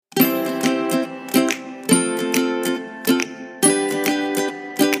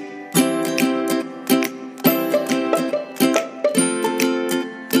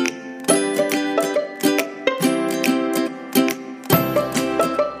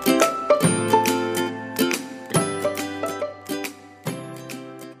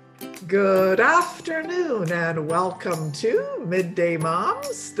Good afternoon and welcome to Midday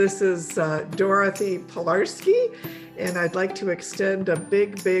Moms. This is Dorothy Pilarski, and I'd like to extend a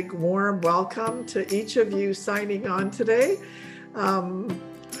big warm welcome to each of you signing on today.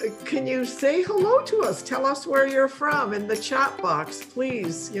 Can you say hello to us? Tell us where you're from in the chat box,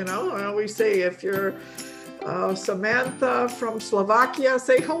 please. You know, I always say if you're Samantha from Slovakia,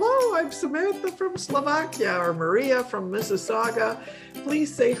 say hello, I'm Samantha from Slovakia, or Maria from Mississauga.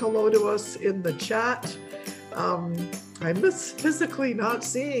 Please say hello to us in the chat. I miss physically not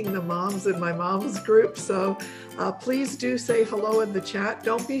seeing the moms in my mom's group, so please do say hello in the chat.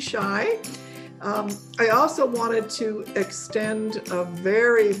 Don't be shy. I also wanted to extend a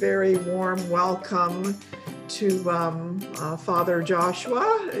very warm welcome to Father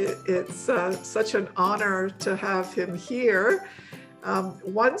Joshua. It's such an honor to have him here.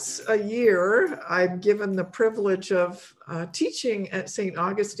 Once a year, I'm given the privilege of teaching at St.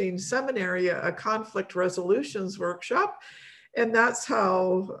 Augustine Seminary a conflict resolutions workshop. And that's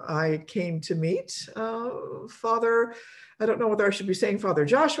how I came to meet Father, I don't know whether I should be saying Father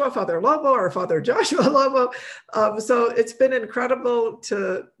Joshua, Father Lobo, or Father Joshua Lobo. So it's been incredible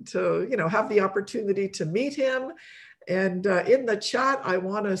to have the opportunity to meet him. And in the chat, I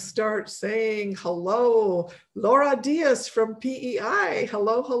want to start saying hello, Laura Diaz from PEI.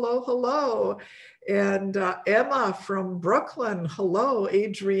 Hello. And Emma from Brooklyn. Hello.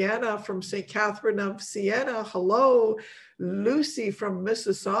 Adriana from St. Catherine of Siena. Hello. Lucy from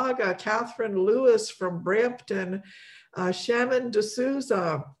Mississauga. Catherine Lewis from Brampton. Shannon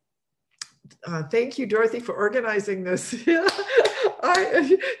D'Souza. Thank you, Dorothy, for organizing this. You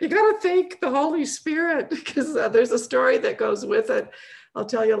got to thank the Holy Spirit, because there's a story that goes with it. I'll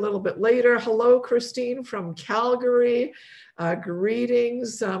tell you a little bit later. Hello, Christine from Calgary.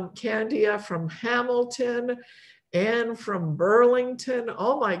 Greetings, Candia from Hamilton. Anne from Burlington.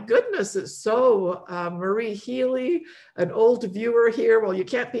 Oh my goodness, it's so Marie Healy, an old viewer here. Well, you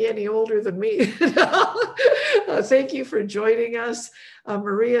can't be any older than me. Thank you for joining us.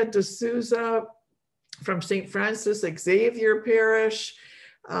 Maria D'Souza from St. Francis Xavier Parish.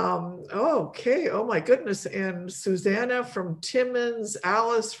 Okay, oh my goodness. And Susanna from Timmins,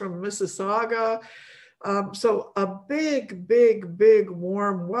 Alice from Mississauga. So a big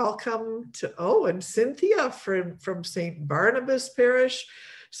warm welcome to, and Cynthia from St. Barnabas Parish.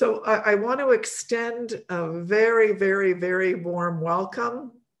 So I want to extend a very warm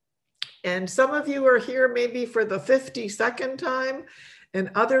welcome. And some of you are here maybe for the 52nd time, and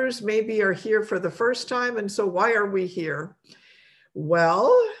others maybe are here for the first time. And so why are we here?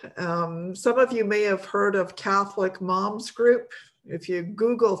 Well, some of you may have heard of Catholic Moms Group. If you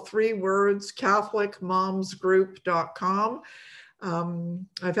Google 3 words, CatholicMomsGroup.com,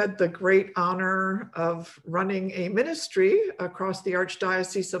 I've had the great honor of running a ministry across the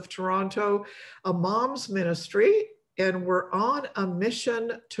Archdiocese of Toronto, a mom's ministry, and we're on a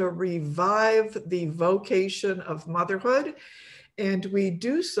mission to revive the vocation of motherhood. And we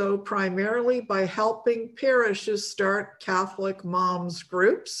do so primarily by helping parishes start Catholic moms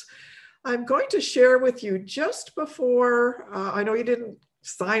groups. I'm going to share with you just before, I know you didn't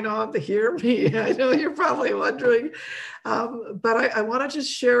sign on to hear me. I know you're probably wondering, but I want to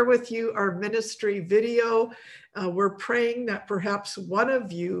just share with you our ministry video. We're praying that perhaps one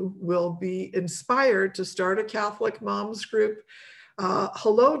of you will be inspired to start a Catholic moms group.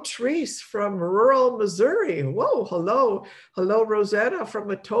 Hello, Therese from rural Missouri. Whoa, hello. Hello, Rosanna from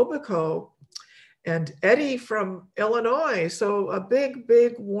Etobicoke. And Eddie from Illinois. So a big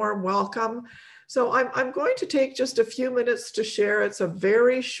warm welcome. So I'm going to take just a few minutes to share. It's a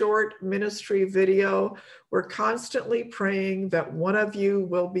very short ministry video. We're constantly praying that one of you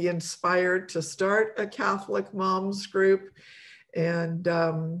will be inspired to start a Catholic moms group. And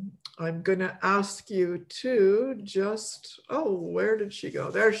I'm going to ask you to just, where did she go?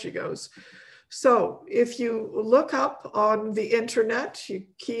 There she goes. So if you look up on the internet, you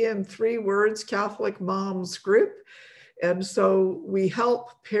key in 3 words, Catholic Moms Group. And so we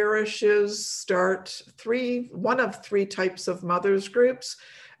help parishes start one of 3 types of mothers groups,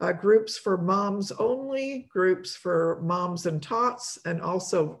 groups for moms only, groups for moms and tots, and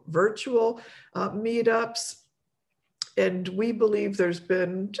also virtual meetups. And we believe there's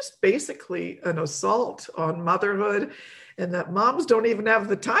been just basically an assault on motherhood, and that moms don't even have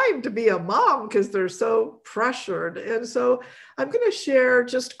the time to be a mom because they're so pressured. And so I'm going to share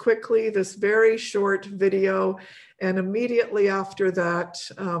just quickly this very short video. And immediately after that,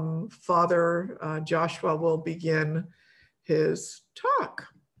 Father Joshua will begin his talk.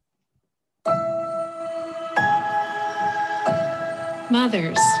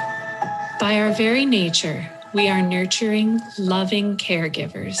 Mothers, by our very nature, we are nurturing, loving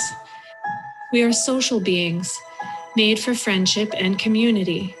caregivers. We are social beings, made for friendship and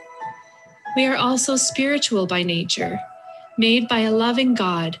community. We are also spiritual by nature, made by a loving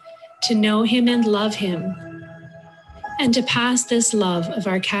God to know Him and love Him, and to pass this love of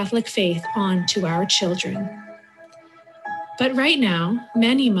our Catholic faith on to our children. But right now,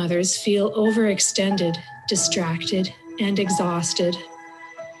 many mothers feel overextended, distracted, and exhausted.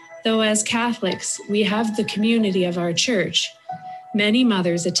 Though as Catholics, we have the community of our church, many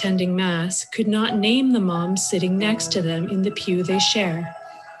mothers attending Mass could not name the moms sitting next to them in the pew they share.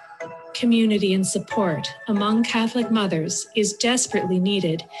 Community and support among Catholic mothers is desperately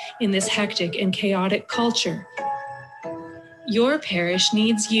needed in this hectic and chaotic culture. Your parish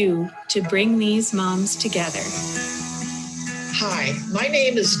needs you to bring these moms together. Hi, my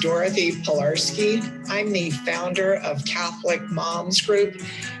name is Dorothy Pilarski. I'm the founder of Catholic Moms Group.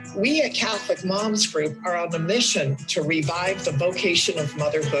 We at Catholic Moms Group are on a mission to revive the vocation of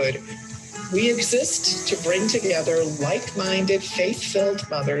motherhood. We exist to bring together like-minded, faith-filled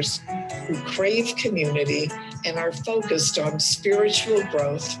mothers who crave community and are focused on spiritual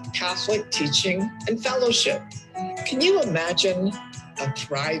growth, Catholic teaching, and fellowship. Can you imagine a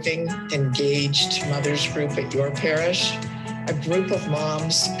thriving, engaged mothers group at your parish? A group of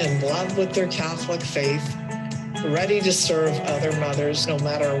moms in love with their Catholic faith, ready to serve other mothers no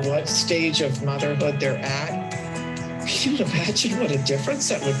matter what stage of motherhood they're at. Can you imagine what a difference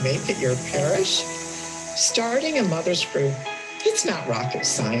that would make at your parish? Starting a mothers group, it's not rocket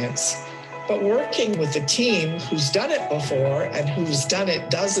science, but working with a team who's done it before and who's done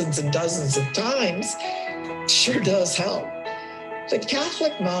it dozens and dozens of times sure does help. The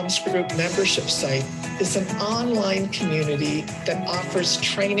Catholic Moms Group membership site is an online community that offers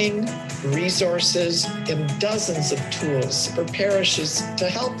training, resources, and dozens of tools for parishes to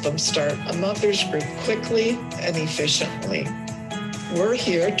help them start a mothers group quickly and efficiently. We're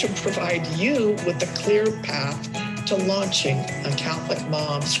here to provide you with a clear path to launching a Catholic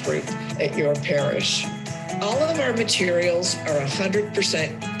Moms Group at your parish. All of our materials are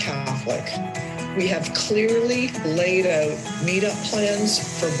 100% Catholic. We have clearly laid out meetup plans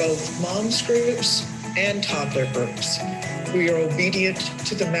for both moms groups and toddler groups. We are obedient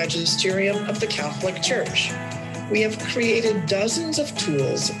to the magisterium of the Catholic Church. We have created dozens of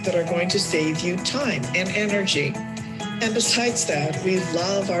tools that are going to save you time and energy. And besides that, we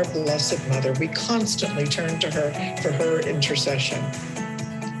love our Blessed Mother. We constantly turn to her for her intercession.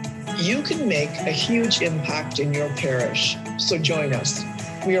 You can make a huge impact in your parish, so join us.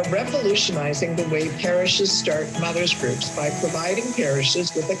 We are revolutionizing the way parishes start mothers groups by providing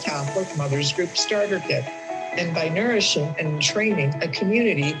parishes with a Catholic mothers group starter kit and by nourishing and training a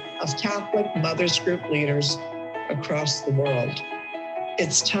community of Catholic mothers group leaders across the world.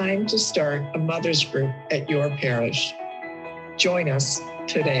 It's time to start a mothers group at your parish. Join us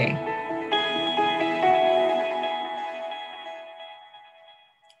today.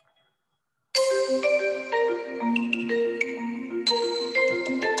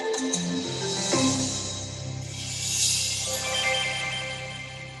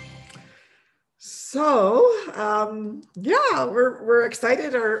 So, yeah, we're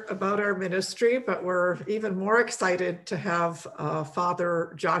excited about our ministry, but we're even more excited to have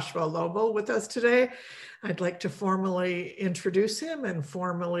Father Joshua Lobo with us today. I'd like to formally introduce him and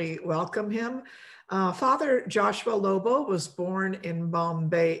formally welcome him. Father Joshua Lobo was born in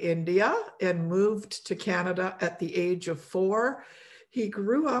Bombay, India, and moved to Canada at the age of 4. He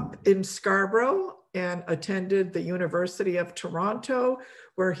grew up in Scarborough and attended the University of Toronto,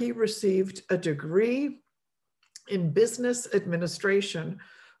 where he received a degree in business administration.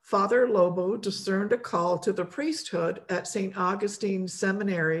 Father Lobo discerned a call to the priesthood at St. Augustine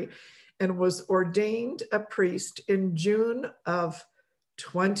Seminary and was ordained a priest in June of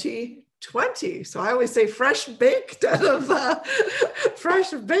 2020. So I always say fresh baked out of the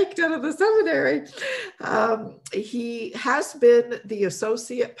seminary. He has been the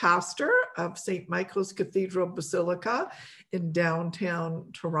associate pastor of St. Michael's Cathedral Basilica in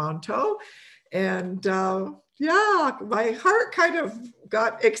downtown Toronto. And yeah, my heart kind of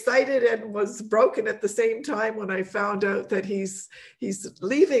got excited and was broken at the same time when I found out that he's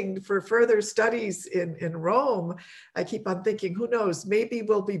leaving for further studies in Rome. I keep on thinking, who knows, maybe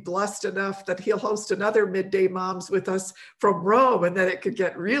we'll be blessed enough that he'll host another Midday Moms with us from Rome, and then it could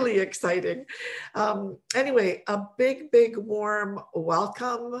get really exciting. Anyway, a big, warm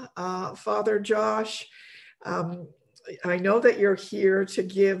welcome, Father Josh. I know that you're here to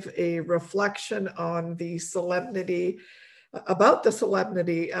give a reflection on the solemnity, about the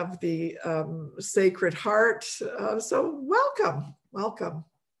solemnity of the Sacred Heart. So welcome.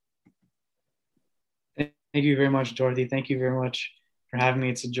 Thank you very much, Dorothy. Thank you very much for having me.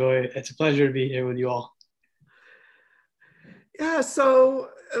 It's a joy. It's a pleasure to be here with you all. Yeah, so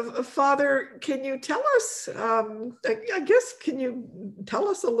Father, can you tell us, I guess, can you tell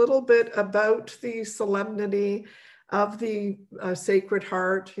us a little bit about the Solemnity of the Sacred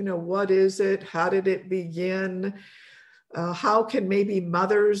Heart? You know, what is it? How did it begin? How can maybe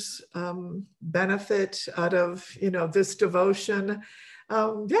mothers benefit out of, this devotion?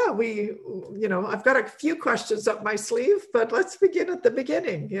 I've got a few questions up my sleeve, but let's begin at the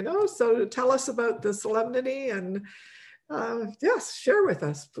beginning, So tell us about the Solemnity and yes, share with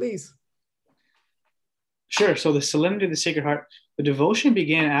us, please. Sure. So the Solemnity of the Sacred Heart, the devotion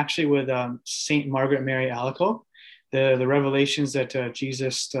began actually with Saint Margaret Mary Alacoque, the revelations that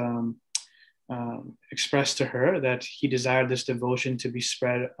Jesus expressed to her, that he desired this devotion to be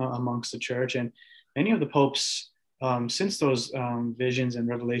spread amongst the church. And many of the popes, since those visions and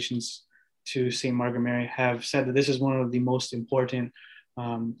revelations to Saint Margaret Mary, have said that this is one of the most important,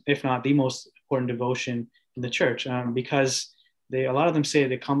 if not the most important devotion in the church, because a lot of them say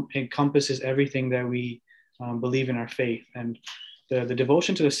it encompasses everything that we believe in our faith. And the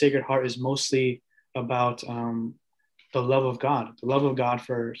devotion to the Sacred Heart is mostly about the love of God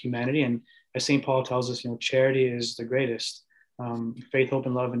for humanity. And as St. Paul tells us, charity is the greatest. Faith, hope,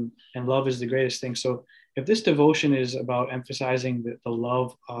 and love is the greatest thing. So if this devotion is about emphasizing the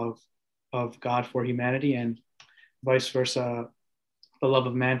love of God for humanity and vice versa, the love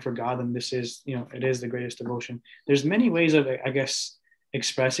of man for God, then this is, it is the greatest devotion. There's many ways of, I guess,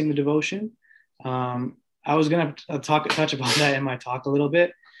 expressing the devotion. I was going to touch upon that in my talk a little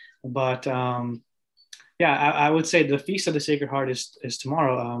bit, but I would say the Feast of the Sacred Heart is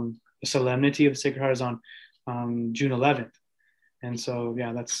tomorrow. The Solemnity of the Sacred Heart is on June 11th. And so,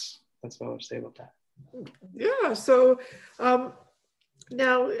 that's what I would say about that. Yeah. So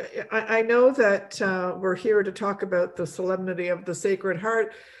now I know that we're here to talk about the Solemnity of the Sacred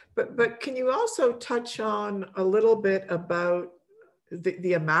Heart, but can you also touch on a little bit about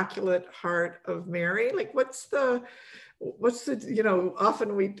the Immaculate Heart of Mary? Like, what's the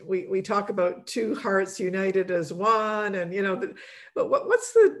often we talk about two hearts united as one, and but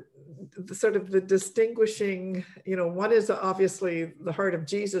what's the sort of the distinguishing, one is obviously the heart of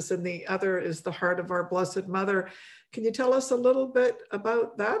Jesus and the other is the heart of our Blessed Mother. Can you tell us a little bit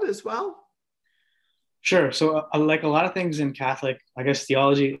about that as well? Sure. So like a lot of things in Catholic, I guess,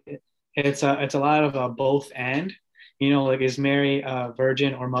 theology, it's a lot of both and, like, is Mary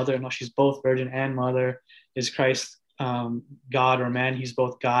virgin or mother? No, she's both virgin and mother. Is Christ God or man? He's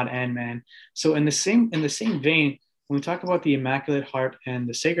both God and man. So in the same vein, when we talk about the Immaculate Heart and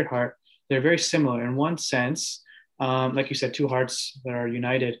the Sacred Heart, they're very similar in one sense. Like you said, two hearts that are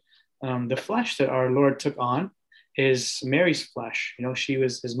united. The flesh that our Lord took on is Mary's flesh. She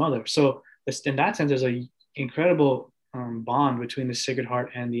was his mother. So in that sense, there's an incredible bond between the Sacred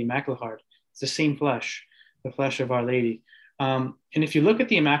Heart and the Immaculate Heart. It's the same flesh, the flesh of Our Lady. And if you look at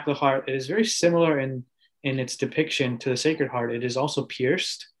the Immaculate Heart, it is very similar in its depiction to the Sacred Heart. It is also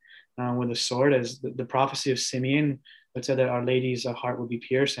pierced with a sword, as the prophecy of Simeon would say that Our Lady's heart would be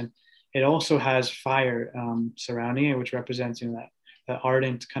pierced. And it also has fire surrounding it, which represents that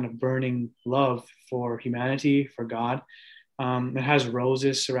ardent kind of burning love for humanity, for God. It has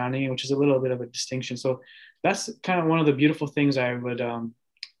roses surrounding it, which is a little bit of a distinction. So that's kind of one of the beautiful things I would,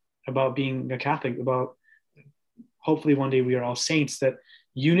 about being a Catholic, about hopefully one day we are all saints, that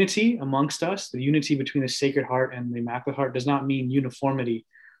unity amongst us, the unity between the Sacred Heart and the Immaculate Heart, does not mean uniformity,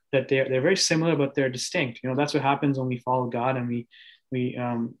 that they're very similar, but they're distinct. That's what happens when we follow God and we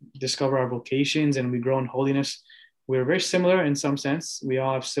discover our vocations and we grow in holiness. We're very similar in some sense. We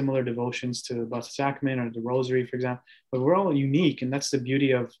all have similar devotions to the Blessed Sacrament or the Rosary, for example, but we're all unique. And that's the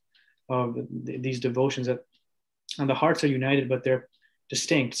beauty of these devotions, that the hearts are united, but they're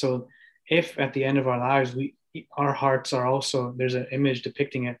distinct. So if at the end of our lives, our hearts are also, there's an image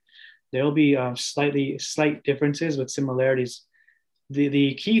depicting it, there'll be slight differences with similarities.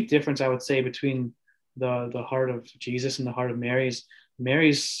 The key difference, I would say, between the heart of Jesus and the heart of Mary's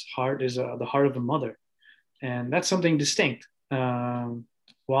heart is the heart of a mother. And that's something distinct, while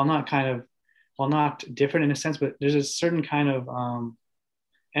not different in a sense, but there's a certain kind of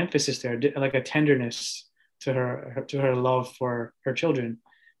emphasis there, like a tenderness to her love for her children,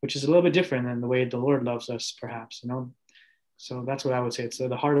 which is a little bit different than the way the Lord loves us, perhaps. So that's what I would say. It's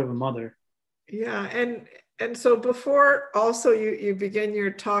the heart of a mother. Yeah, and so before also you begin your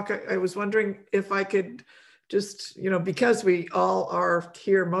talk, I was wondering if I could just, because we all are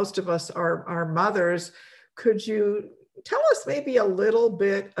here, most of us are mothers. Could you tell us maybe a little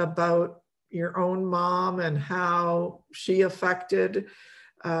bit about your own mom and how she affected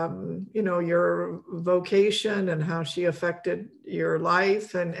your vocation and how she affected your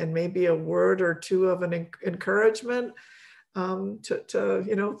life, and maybe a word or two of an encouragement to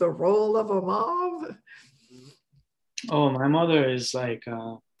the role of a mom? Oh, my mother is like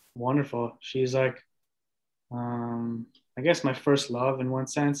wonderful. She's like, I guess my first love in one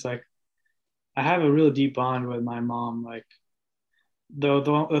sense. Like, I have a real deep bond with my mom. Like,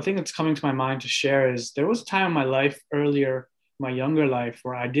 the thing that's coming to my mind to share is there was a time in my life earlier, my younger life,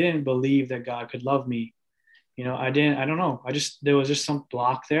 where I didn't believe that God could love me. I don't know. There was just some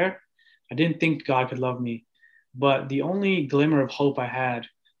block there. I didn't think God could love me. But the only glimmer of hope I had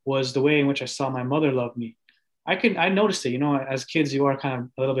was the way in which I saw my mother love me. I noticed it, as kids, you are kind of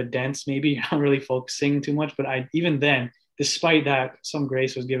a little bit dense, maybe you're not really focusing too much. But even then, despite that, some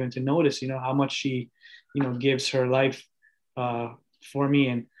grace was given to notice, how much she, gives her life for me.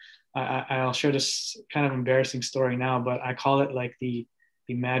 And I'll share this kind of embarrassing story now, but I call it like the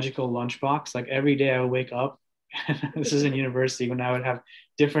magical lunchbox. Like every day I would wake up, this is in university when I would have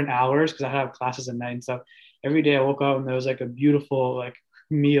different hours because I have classes at night and stuff. Every day I woke up and there was like a beautiful like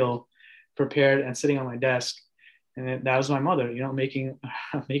meal prepared and sitting on my desk. And that was my mother, making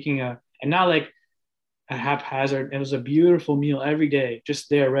and not like a haphazard. It was a beautiful meal every day, just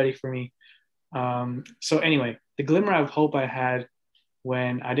there ready for me. So anyway, the glimmer of hope I had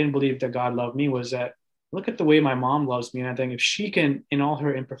when I didn't believe that God loved me was that look at the way my mom loves me. And I think if she can, in all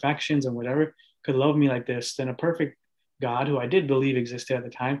her imperfections and whatever, could love me like this, then a perfect God, who I did believe existed at the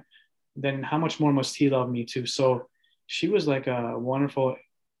time, then how much more must he love me too? So she was like a wonderful,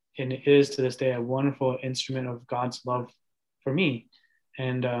 and it is to this day, a wonderful instrument of God's love for me.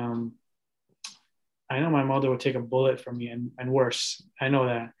 And I know my mother would take a bullet for me and worse. I know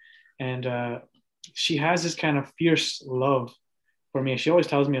that. And she has this kind of fierce love for me. She always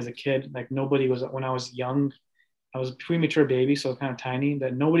tells me as a kid, like when I was young, I was a premature baby, so kind of tiny,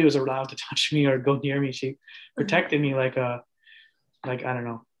 that nobody was allowed to touch me or go near me. She protected me like I don't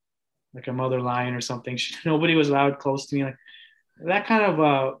know, like a mother lion or something. Nobody was allowed close to me. Like that kind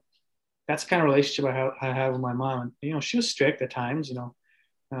of, that's the kind of relationship I have with my mom. And, she was strict at times,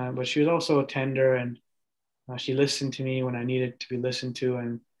 but she was also tender, and she listened to me when I needed to be listened to,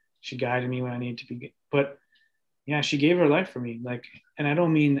 and she guided me when I needed to be. But yeah, she gave her life for me. Like, and I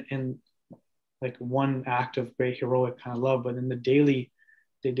don't mean in like one act of great heroic kind of love, but in the daily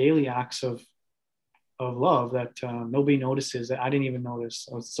acts of love that nobody notices, that I didn't even notice.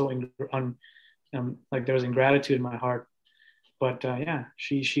 I was so like there was ingratitude in my heart. But yeah,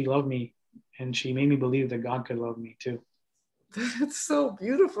 she loved me, and she made me believe that God could love me too. That's so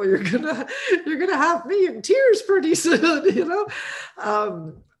beautiful. You're gonna have me in tears pretty soon.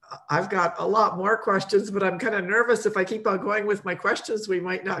 I've got a lot more questions, but I'm kind of nervous if I keep on going with my questions, we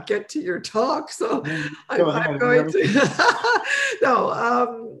might not get to your talk. So I'm going to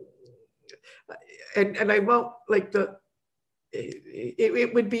no. And I won't like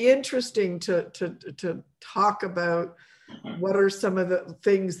it would be interesting to talk about what are some of the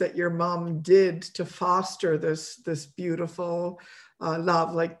things that your mom did to foster this beautiful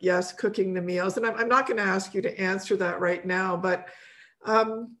love. Like, yes, cooking the meals, and I'm not going to ask you to answer that right now, but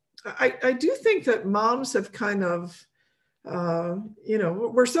I do think that moms have kind of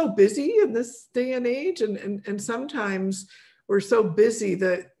we're so busy in this day and age, and sometimes we're so busy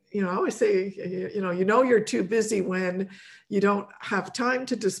that I always say, you're too busy when you don't have time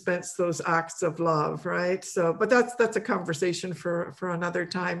to dispense those acts of love, right? So, but that's a conversation for another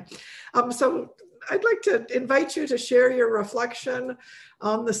time. So I'd like to invite you to share your reflection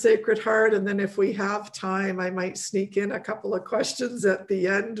on the Sacred Heart, and then if we have time, I might sneak in a couple of questions at the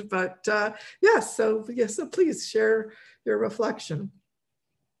end. But so please share your reflection.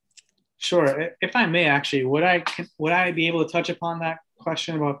 Sure. If I may, actually, would I be able to touch upon that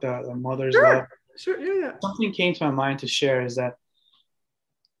question about the mother's Sure. love? Sure. Yeah. Something came to my mind to share is that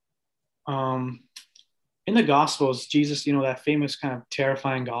in the Gospels, Jesus, that famous kind of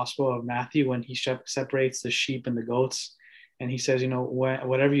terrifying Gospel of Matthew, when he separates the sheep and the goats, and he says,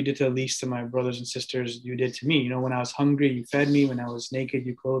 whatever you did to the least of my brothers and sisters, you did to me. When I was hungry, you fed me. When I was naked,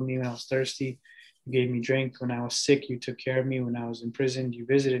 you clothed me. When I was thirsty, you gave me drink. When I was sick, you took care of me. When I was imprisoned, you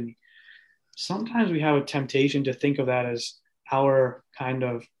visited me. Sometimes we have a temptation to think of that as our kind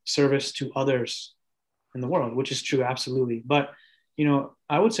of service to others in the world, which is true, absolutely. But,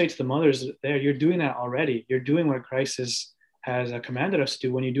 I would say to the mothers there, you're doing that already. You're doing what Christ has commanded us to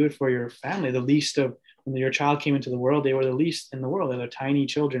do when you do it for your family. The least of, when your child came into the world, they were the least in the world. They're tiny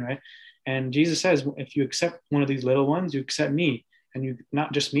children, right? And Jesus says, if you accept one of these little ones, you accept me, and you,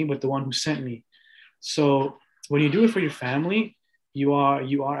 not just me, but the one who sent me. So when you do it for your family,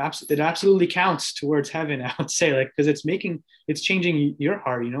 it absolutely counts towards heaven, I would say, like, because it's changing your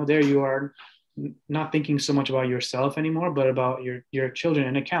heart. There you are, not thinking so much about yourself anymore, but about your children,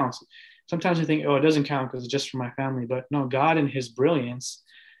 and it counts. Sometimes we think, oh, it doesn't count because it's just for my family, but no, God in his brilliance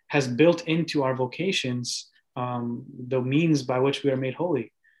has built into our vocations the means by which we are made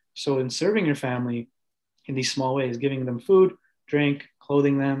holy. So in serving your family in these small ways, giving them food, drink,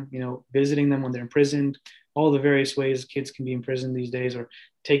 clothing them, visiting them when they're imprisoned, all the various ways kids can be imprisoned these days, or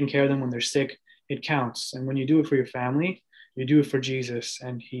taking care of them when they're sick, it counts. And when you do it for your family, you do it for Jesus,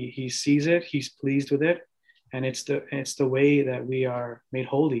 and he sees it, he's pleased with it, and it's the way that we are made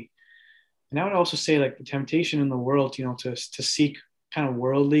holy. And I would also say, like, the temptation in the world, to seek kind of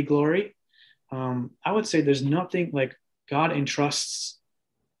worldly glory. I would say there's nothing like God entrusts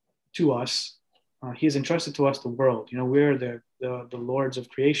to us. He has entrusted to us the world. We're the lords of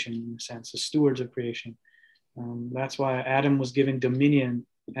creation, in a sense, the stewards of creation. That's why Adam was given dominion.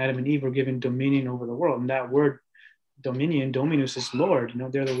 Adam and Eve were given dominion over the world. And that word dominion, dominus, is Lord.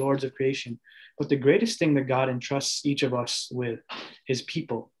 They're the lords of creation. But the greatest thing that God entrusts each of us with is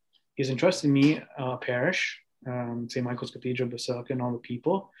people. He's entrusted me a parish, St. Michael's Cathedral, Basilica, and all the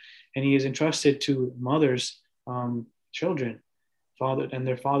people. And he is entrusted to mothers, children, father, and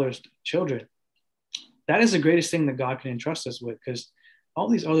their fathers' children. That is the greatest thing that God can entrust us with, because all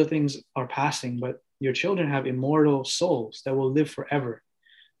these other things are passing, but your children have immortal souls that will live forever.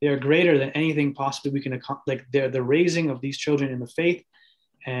 They are greater than anything possibly we can accomplish. Like, the raising of these children in the faith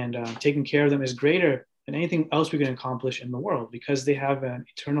and taking care of them is greater than anything else we can accomplish in the world, because they have an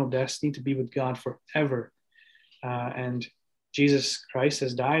eternal destiny to be with God forever. And Jesus Christ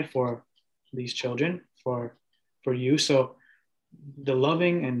has died for these children, for you. So the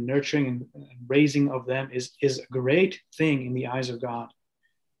loving and nurturing and raising of them is a great thing in the eyes of God.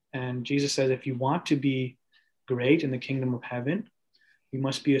 And Jesus says, if you want to be great in the kingdom of heaven, you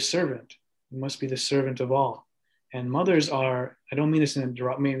must be a servant. You must be the servant of all. And mothers are, I don't mean this in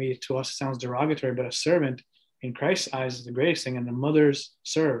a, maybe to us it sounds derogatory, but a servant in Christ's eyes is the greatest thing. And the mothers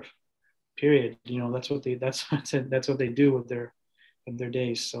serve, period. That's what they do with their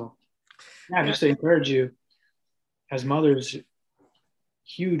days. So yeah, just to encourage you, as mothers,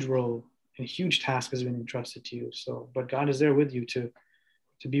 huge role and huge task has been entrusted to you. So, but God is there with you to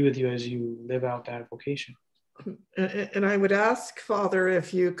be with you as you live out that vocation. And I would ask, Father,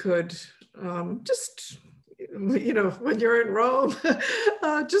 if you could just, when you're in Rome,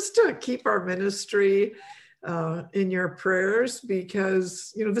 just to keep our ministry in your prayers,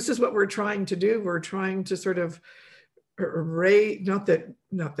 because, this is what we're trying to do. We're trying to sort of raise, not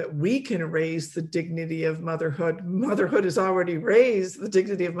that we can raise the dignity of motherhood. Motherhood is already raised. The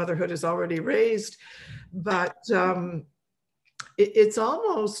dignity of motherhood is already raised. But it's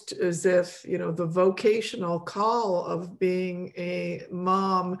almost as if, the vocational call of being a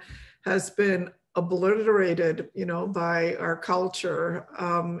mom has been obliterated, by our culture.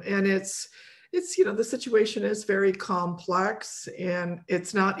 And it's, the situation is very complex, and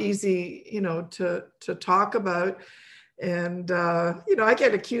it's not easy, to talk about. And, I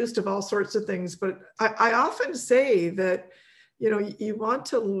get accused of all sorts of things, but I often say that, you want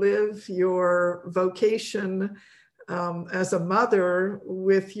to live your vocation as a mother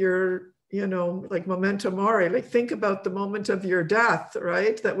with your, like memento mori, like think about the moment of your death,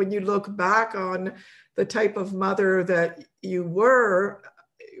 right? That when you look back on the type of mother that you were,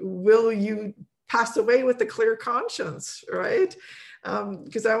 will you pass away with a clear conscience, right?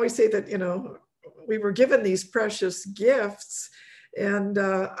 Because I always say that, we were given these precious gifts. And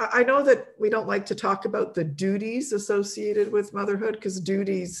I know that we don't like to talk about the duties associated with motherhood, because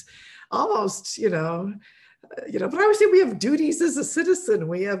duties almost, but I always say we have duties as a citizen,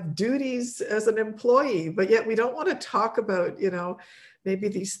 we have duties as an employee, but yet we don't want to talk about, maybe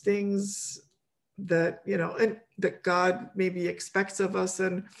these things that, and that God maybe expects of us.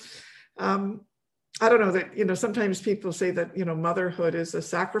 And I don't know that, sometimes people say that, motherhood is a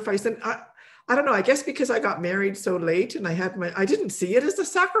sacrifice. And I don't know, I guess because I got married so late and I didn't see it as a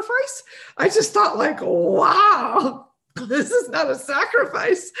sacrifice. I just thought like, wow, this is not a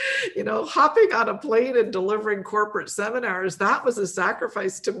sacrifice. Hopping on a plane and delivering corporate seminars, that was a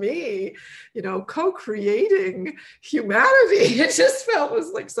sacrifice to me, co-creating humanity. It just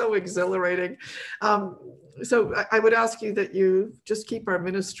was like so exhilarating. So I would ask you that you just keep our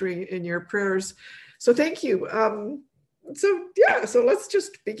ministry in your prayers. So thank you. So let's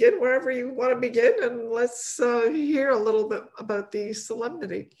just begin wherever you want to begin, and let's hear a little bit about the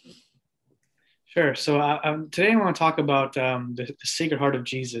solemnity. Sure. So today I want to talk about the Sacred Heart of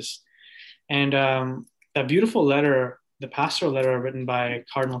Jesus, and that beautiful letter, the pastoral letter written by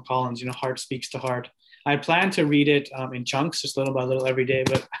Cardinal Collins, Heart Speaks to Heart. I plan to read it in chunks, just little by little every day.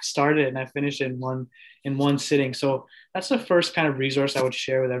 But I started and I finished it in one sitting. So that's the first kind of resource I would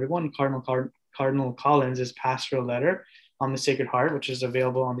share with everyone. Cardinal Collins' pastoral letter on the Sacred Heart, which is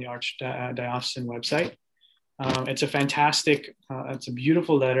available on the Archdiocesan website. It's a fantastic, it's a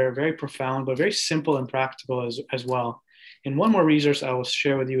beautiful letter, very profound, but very simple and practical as well. And one more resource I will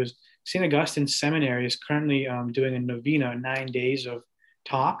share with you is St. Augustine Seminary is currently doing a novena, 9 days of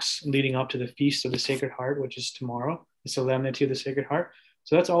talks leading up to the Feast of the Sacred Heart, which is tomorrow, the Solemnity of the Sacred Heart.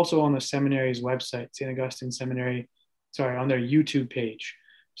 So that's also on the seminary's website, St. Augustine Seminary, on their YouTube page.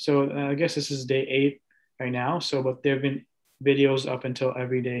 So I guess this is day 8 right now. So, but there have been videos up until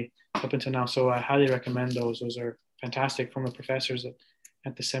every day up until now. So I highly recommend those. Those are fantastic from the professors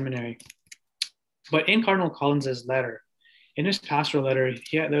at the seminary. But in Cardinal Collins's letter, in his pastoral letter,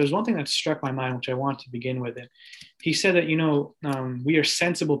 there was one thing that struck my mind, which I want to begin with. It. He said that, we are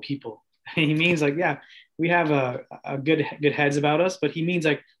sensible people. He means like, yeah, we have a good heads about us, but he means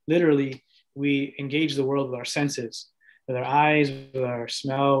like literally we engage the world with our senses, with our eyes, with our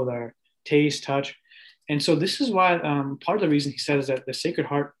smell, with our taste, touch. And so this is why part of the reason he says that the Sacred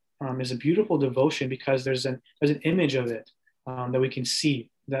Heart is a beautiful devotion, because there's an image of it that we can see.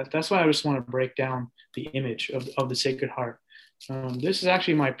 That's why I just want to break down the image of the Sacred Heart. This is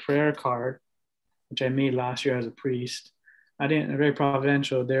actually my prayer card, which I made last year as a priest. Very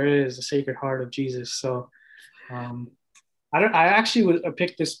providential. There is the Sacred Heart of Jesus. So I actually would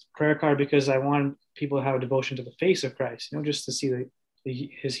pick this prayer card because I want people to have a devotion to the face of Christ, just to see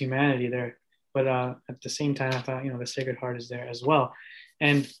his humanity there. But at the same time, I thought, the Sacred Heart is there as well.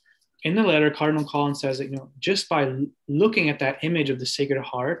 And in the letter, Cardinal Collins says that, just by looking at that image of the Sacred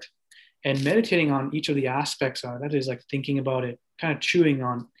Heart and meditating on each of the aspects of it, that is like thinking about it, kind of chewing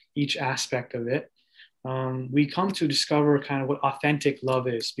on each aspect of it, we come to discover kind of what authentic love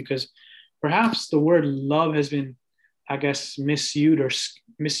is, because perhaps the word love has been, I guess, misused or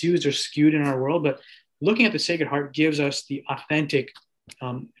skewed in our world, but looking at the Sacred Heart gives us the authentic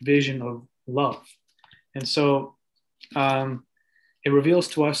vision of love. And so it reveals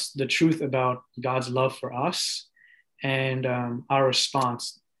to us the truth about God's love for us and our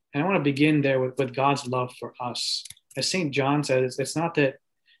response. And I want to begin there with God's love for us. As St. John says, it's not that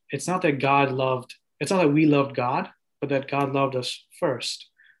we loved God, but that God loved us first.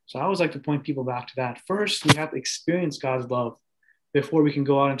 So I always like to point people back to that. First, we have to experience God's love before we can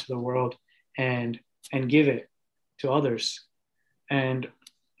go out into the world and give it to others. And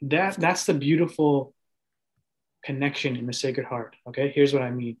that's the beautiful connection in the Sacred Heart. Okay, here's what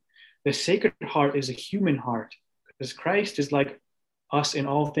I mean. The Sacred Heart is a human heart, because Christ is like us in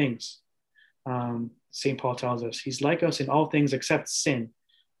all things. St. Paul tells us he's like us in all things except sin.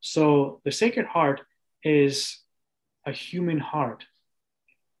 So the Sacred Heart is a human heart.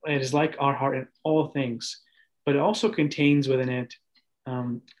 It is like our heart in all things, but it also contains within it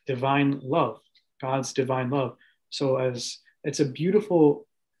divine love, God's divine love. So as it's a beautiful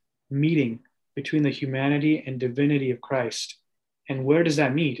meeting between the humanity and divinity of Christ. And where does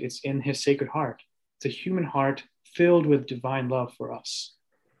that meet? It's in his Sacred Heart. It's a human heart filled with divine love for us,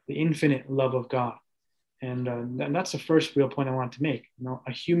 the infinite love of God. And that's the first real point I want to make,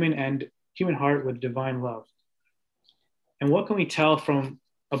 a human heart with divine love. And what can we tell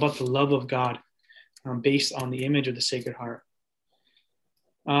about the love of God based on the image of the Sacred Heart?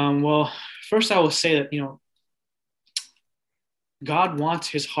 Well, first I will say that, God wants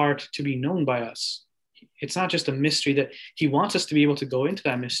his heart to be known by us. It's not just a mystery, that he wants us to be able to go into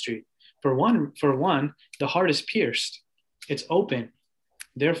that mystery. For one, the heart is pierced. It's open.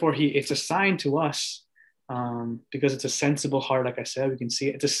 Therefore, it's a sign to us, because it's a sensible heart, like I said, we can see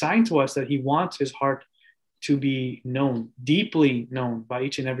it. It's a sign to us that he wants his heart to be known, deeply known by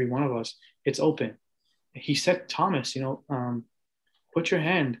each and every one of us. It's open. He said, Thomas, put your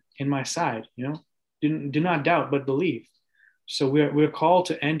hand in my side, do not doubt, but believe. So we're called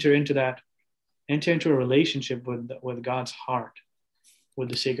to enter into a relationship with God's heart, with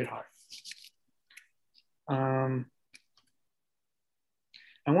the Sacred Heart. I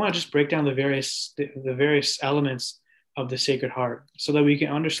want to just break down the various elements of the Sacred Heart so that we can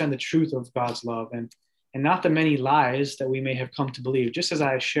understand the truth of God's love and not the many lies that we may have come to believe. Just as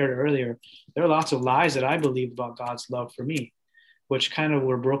I shared earlier, there are lots of lies that I believed about God's love for me, which kind of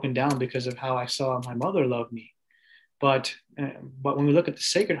were broken down because of how I saw my mother love me. But when we look at the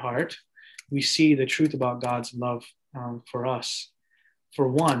Sacred Heart, we see the truth about God's love for us. For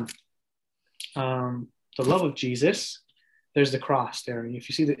one, the love of Jesus, there's the cross there. And if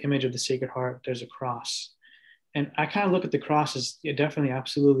you see the image of the Sacred Heart, there's a cross. And I kind of look at the cross as definitely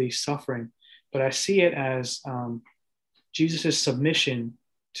absolutely suffering, but I see it as Jesus' submission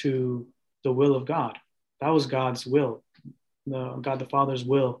to the will of God. That was God's will, God the Father's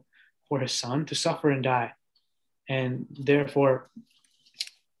will for his son to suffer and die. And therefore,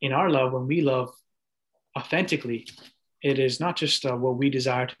 in our love, when we love authentically, it is not just what we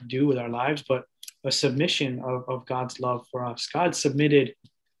desire to do with our lives, but a submission of God's love for us. God submitted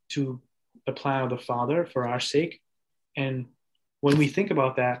to the plan of the Father for our sake. And when we think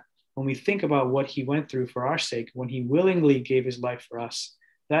about that, when we think about what he went through for our sake, when he willingly gave his life for us,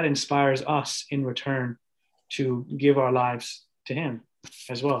 that inspires us in return to give our lives to him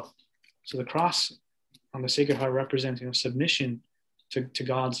as well. So the cross on the Sacred Heart represents, submission to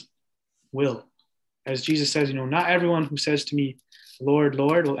God's will. As Jesus says, not everyone who says to me, Lord,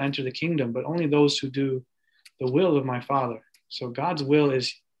 Lord, will enter the kingdom, but only those who do the will of my Father. So God's will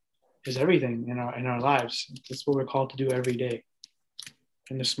is everything in our lives. That's what we're called to do every day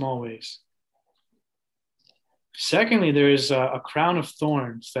in the small ways. Secondly, there is a crown of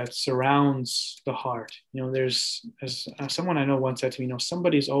thorns that surrounds the heart. There's, as someone I know once said to me,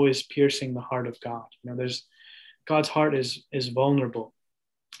 somebody's always piercing the heart of God. There's God's heart is vulnerable.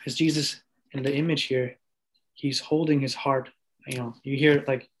 As Jesus in the image here, he's holding his heart. You hear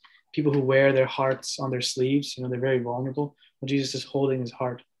like people who wear their hearts on their sleeves, they're very vulnerable. Well, Jesus is holding his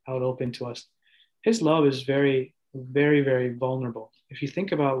heart out open to us. His love is very, very, very vulnerable. If you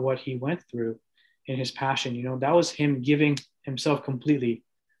think about what he went through in his passion, that was him giving himself completely.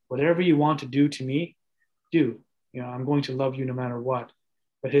 Whatever you want to do to me, do. I'm going to love you no matter what.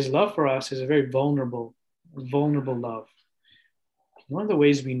 But his love for us is a very vulnerable love. One of the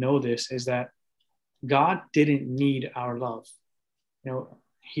ways we know this is that God didn't need our love.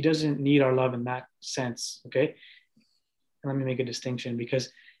 He doesn't need our love in that sense, okay? Let me make a distinction,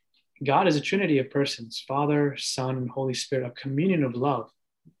 because God is a trinity of persons, Father, Son, and Holy Spirit, a communion of love,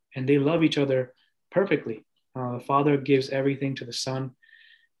 and they love each other perfectly. The Father gives everything to the Son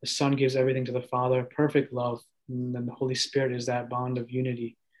gives everything to the Father, perfect love, and then the Holy Spirit is that bond of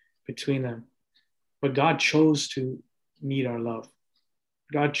unity between them. But God chose to need our love.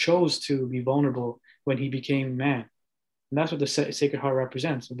 God chose to be vulnerable when he became man. And that's what the Sacred Heart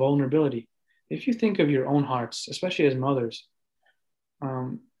represents, vulnerability. If you think of your own hearts, especially as mothers,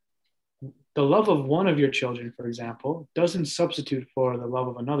 the love of one of your children, for example, doesn't substitute for the love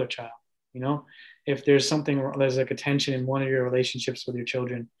of another child. If there's like a tension in one of your relationships with your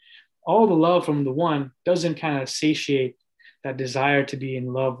children, all the love from the one doesn't kind of satiate that desire to be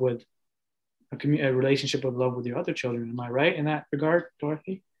in love with a relationship of love with your other children. Am I right in that regard,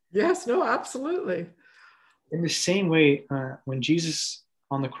 Dorothy? Yes, no, absolutely. In the same way, when Jesus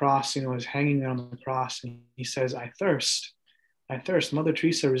on the cross, is hanging there on the cross, and he says, I thirst. Mother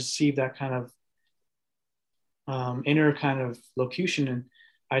Teresa received that kind of inner kind of locution and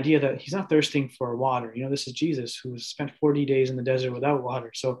idea that he's not thirsting for water. This is Jesus who spent 40 days in the desert without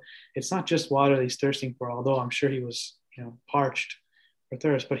water. So it's not just water that he's thirsting for, although I'm sure he was, parched for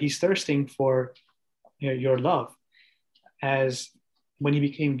thirst, but he's thirsting for your love. As when he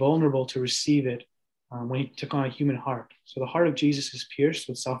became vulnerable to receive it, when he took on a human heart. So the heart of Jesus is pierced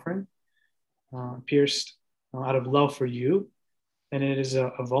with suffering, pierced out of love for you, and it is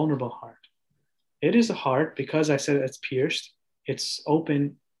a vulnerable heart. It is a heart, because I said it's pierced, it's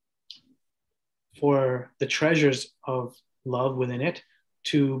open for the treasures of love within it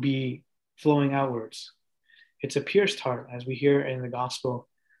to be flowing outwards. It's a pierced heart, as we hear in the gospel.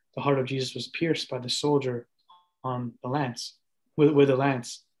 The heart of Jesus was pierced by the soldier on the lance, with a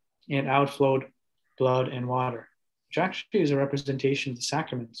lance, and outflowed blood and water, which actually is a representation of the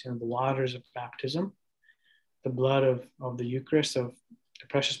sacraments, the waters of baptism, the blood of the Eucharist, of the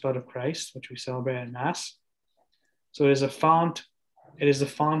precious blood of Christ, which we celebrate at Mass. So it is the font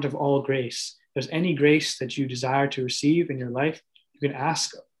of all grace. If there's any grace that you desire to receive in your life, you can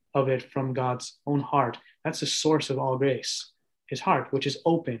ask of it from God's own heart. That's the source of all grace, his heart, which is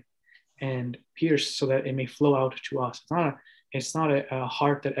open and pierced so that it may flow out to us. It's not a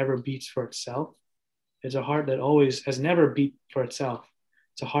heart that ever beats for itself. It's a heart that always has never beat for itself.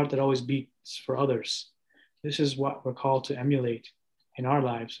 It's a heart that always beats for others. This is what we're called to emulate in our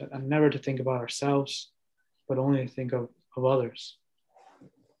lives, and never to think about ourselves, but only to think of others.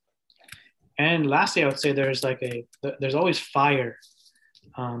 And lastly, I would say there's always fire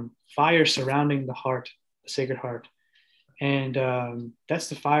surrounding the heart, the Sacred Heart. And that's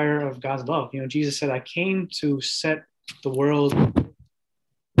the fire of God's love. Jesus said, I came to set the world,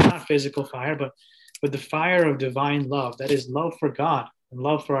 not physical fire, but with the fire of divine love. That is love for God and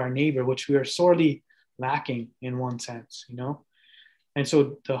love for our neighbor, which we are sorely lacking in one sense, And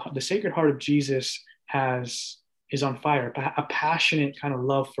so the Sacred Heart of Jesus is on fire, a passionate kind of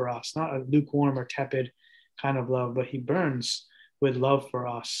love for us, not a lukewarm or tepid kind of love, but he burns with love for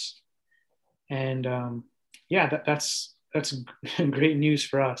us. And yeah, that's great news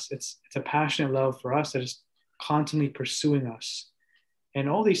for us. It's a passionate love for us that is constantly pursuing us. And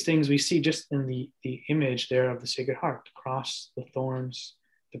all these things we see just in the image there of the Sacred Heart, the cross, the thorns,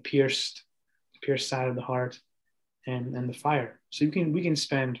 the pierced side of the heart, and the fire. So we can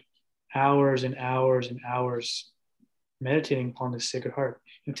spend hours and hours and hours meditating upon the Sacred Heart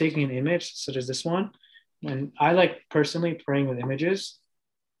and taking an image such as this one. And I like personally praying with images.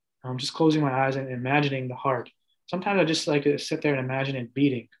 Just closing my eyes and imagining the heart. Sometimes I just like to sit there and imagine it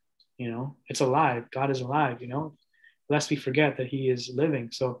beating. It's alive. God is alive. Lest we forget that He is living.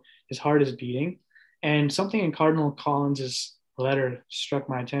 So His heart is beating. And something in Cardinal Collins's letter struck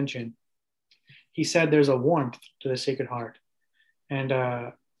my attention. He said there's a warmth to the Sacred Heart.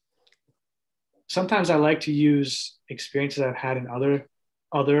 And sometimes I like to use experiences I've had in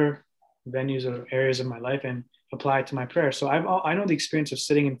other venues or areas of my life and apply it to my prayer. So I know the experience of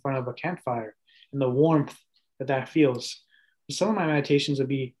sitting in front of a campfire and the warmth that feels. Some of my meditations would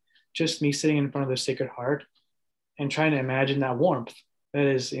be just me sitting in front of the Sacred Heart and trying to imagine that warmth. That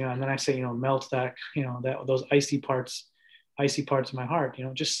is, and then I say, melt that, those icy parts of my heart.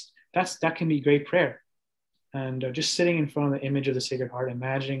 Just that can be great prayer. And just sitting in front of the image of the Sacred Heart,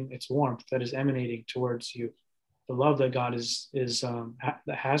 imagining its warmth that is emanating towards you, the love that God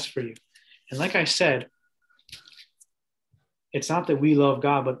that has for you. And like I said, it's not that we love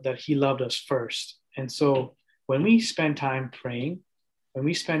God, but that He loved us first. And so when we spend time praying, when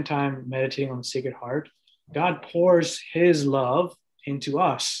we spend time meditating on the Sacred Heart, God pours His love into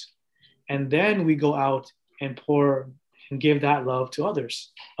us. And then we go out and pour and give that love to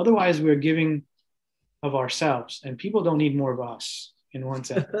others. Otherwise, we're giving of ourselves, and people don't need more of us in one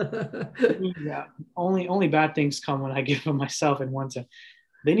sense. Yeah, only bad things come when I give of myself in one sense.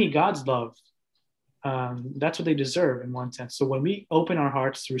 They need God's love. That's what they deserve in one sense. So when we open our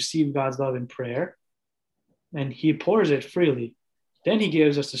hearts to receive God's love in prayer, and He pours it freely, then He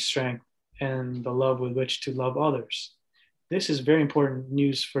gives us the strength and the love with which to love others. This is very important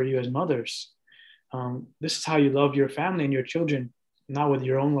news for you as mothers. This is how you love your family and your children, not with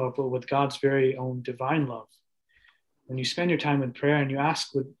your own love, but with God's very own divine love. When you spend your time in prayer and you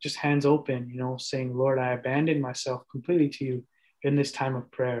ask with just hands open, saying, Lord, I abandon myself completely to you in this time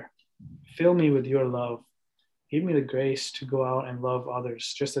of prayer. Fill me with your love. Give me the grace to go out and love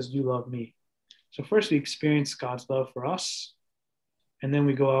others just as you love me. So first we experience God's love for us, and then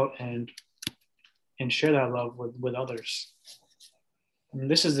we go out and share that love with others. And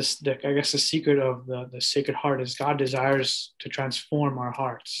this is the secret of the Sacred Heart is God desires to transform our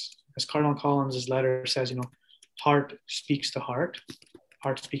hearts. As Cardinal Collins' letter says, heart speaks to heart.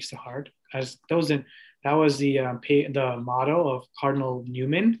 Heart speaks to heart. That was the motto of Cardinal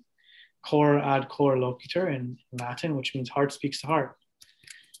Newman, cor ad cor loquitur in Latin, which means heart speaks to heart.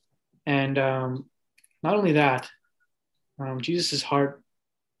 And not only that, Jesus' heart,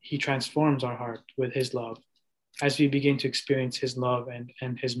 He transforms our heart with His love as we begin to experience His love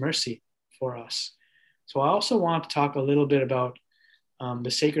and His mercy for us. So I also want to talk a little bit about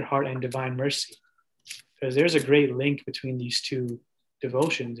the Sacred Heart and divine mercy, because there's a great link between these two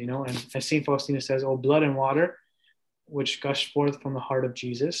devotions, and as St. Faustina says, "Oh, blood and water, which gush forth from the heart of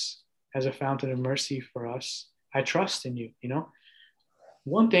Jesus as a fountain of mercy for us, I trust in you."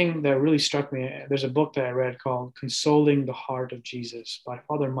 One thing that really struck me, there's a book that I read called Consoling the Heart of Jesus by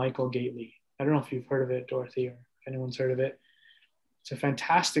Father Michael Gately. I don't know if you've heard of it, Dorothy, or if anyone's heard of it. It's a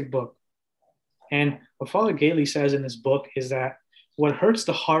fantastic book. And what Father Gately says in this book is that what hurts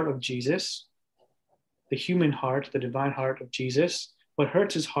the heart of Jesus, the human heart, the divine heart of Jesus, what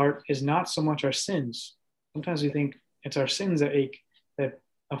hurts His heart is not so much our sins. Sometimes we think it's our sins that ache, that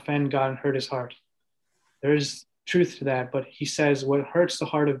offend God and hurt His heart. There is truth to that, but he says what hurts the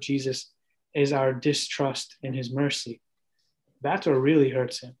heart of Jesus is our distrust in His mercy. That's what really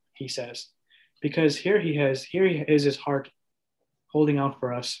hurts Him, he says, because here he is His heart holding out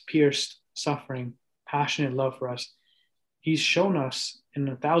for us, pierced, suffering, passionate love for us. He's shown us in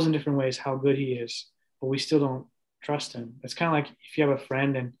 1,000 different ways how good He is, but we still don't trust Him. It's kind of like if you have a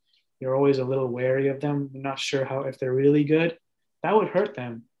friend and you're always a little wary of them, you're not sure if they're really good, that would hurt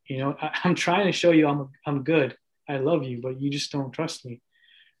them. I'm trying to show you I'm good, I love you, but you just don't trust me.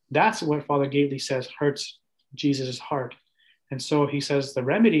 That's what Father Gately says hurts Jesus' heart. And so he says the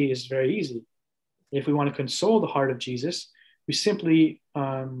remedy is very easy. If we want to console the heart of Jesus, we simply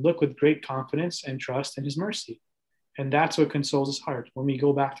look with great confidence and trust in His mercy. And that's what consoles His heart. When we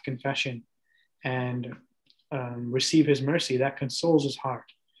go back to confession and receive His mercy, that consoles His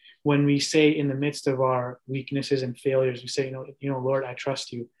heart. When we say in the midst of our weaknesses and failures, we say, Lord, I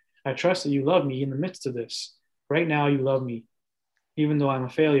trust you. I trust that you love me in the midst of this. Right now, you love me, even though I'm a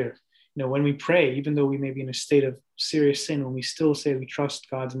failure. when we pray, even though we may be in a state of serious sin, when we still say we trust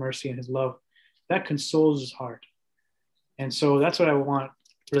God's mercy and his love, that consoles his heart. And so that's what I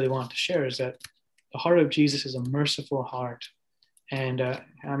really want to share, is that the heart of Jesus is a merciful heart. And I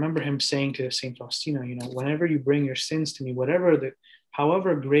remember him saying to St. Faustina, whenever you bring your sins to me,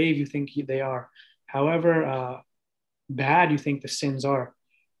 however grave you think they are, however bad you think the sins are,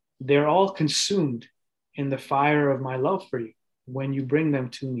 they're all consumed in the fire of my love for you when you bring them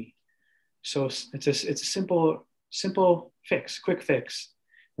to me. So it's a simple fix, quick fix.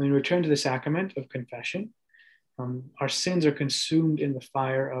 When we return to the sacrament of confession, our sins are consumed in the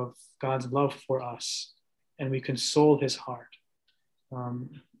fire of God's love for us, and we console his heart.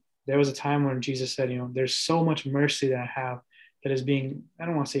 There was a time when Jesus said, there's so much mercy that I have that is being, I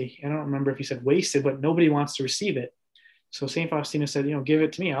don't remember if he said wasted, but nobody wants to receive it. So St. Faustina said, give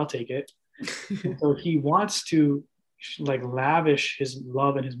it to me, I'll take it. So he wants to lavish his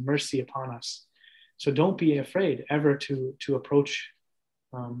love and his mercy upon us. So don't be afraid ever to approach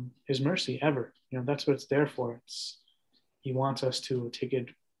his mercy, ever. That's what it's there for. He wants us to take it,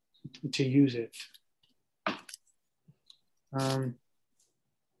 to use it. There's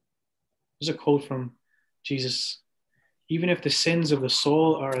a quote from Jesus: "Even if the sins of the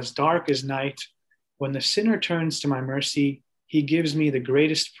soul are as dark as night, when the sinner turns to my mercy, he gives me the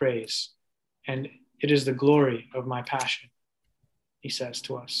greatest praise, and it is the glory of my passion," he says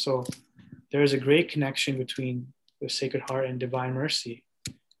to us. So there is a great connection between the Sacred Heart and divine mercy.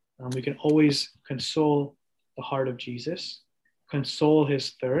 We can always console the heart of Jesus, console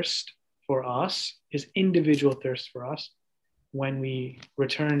his thirst for us, his individual thirst for us, when we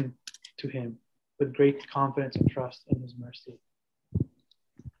return to him with great confidence and trust in his mercy.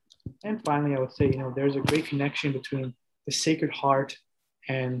 And finally, I would say, there's a great connection between the Sacred Heart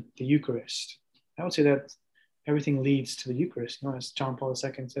and the Eucharist. I would say that everything leads to the Eucharist. As John Paul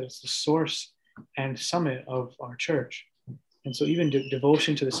II said, it's the source and summit of our church. And so even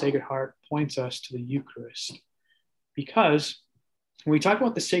devotion to the Sacred Heart points us to the Eucharist. Because when we talk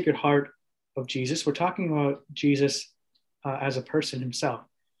about the Sacred Heart of Jesus, we're talking about Jesus as a person himself.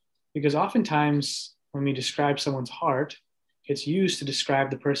 Because oftentimes when we describe someone's heart, it's used to describe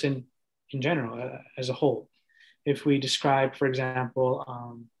the person in general, as a whole. If we describe, for example,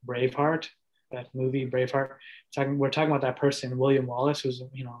 Braveheart, that movie Braveheart, we're talking about that person, William Wallace, who's a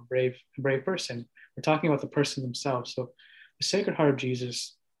brave person. We're talking about the person themselves. So the Sacred Heart of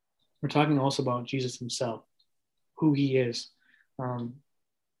Jesus, we're talking also about Jesus himself, who he is,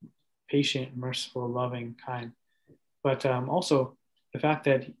 patient, merciful, loving, kind. But also the fact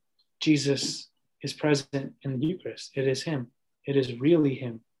that Jesus is present in the Eucharist. It is him. It is really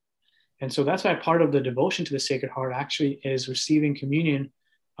him. And so that's why part of the devotion to the Sacred Heart actually is receiving communion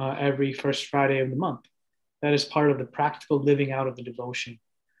every first Friday of the month. That is part of the practical living out of the devotion.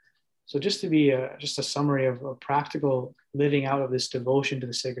 So just to be just a summary of a practical living out of this devotion to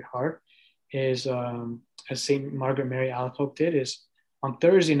the Sacred Heart is, as St. Margaret Mary Alacoque did, is on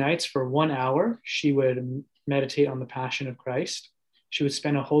Thursday nights for 1 hour, she would meditate on the Passion of Christ. She would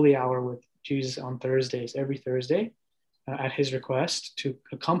spend a holy hour with Jesus on Thursdays, every Thursday, at his request, to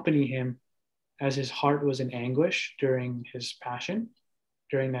accompany him as his heart was in anguish during his passion,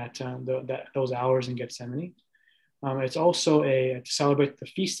 during those hours in Gethsemane. It's also to celebrate the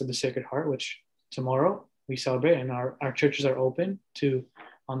Feast of the Sacred Heart, which tomorrow we celebrate, and our churches are open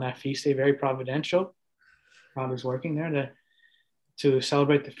on that feast day. Very providential. God is working there to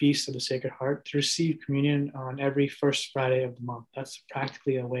celebrate the Feast of the Sacred Heart, to receive communion on every first Friday of the month. That's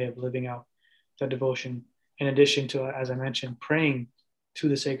practically a way of living out that devotion, in addition to, as I mentioned, praying to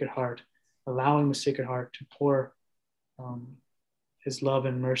the Sacred Heart, allowing the Sacred Heart to pour his love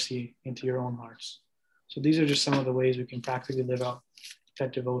and mercy into your own hearts. So these are just some of the ways we can practically live out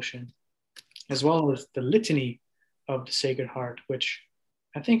that devotion, as well as the litany of the Sacred Heart, which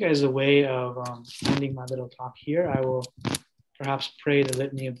I think as a way of ending my little talk here, I will perhaps pray the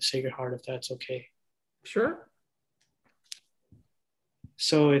litany of the Sacred Heart, if that's okay. Sure.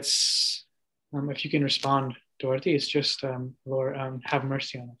 So it's, if you can respond, Dorothy, it's just, Lord, have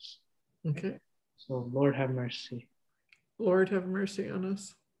mercy on us. Okay. So, Lord, have mercy. Lord, have mercy on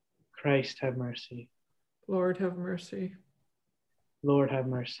us. Christ, have mercy. Lord, have mercy. Lord, have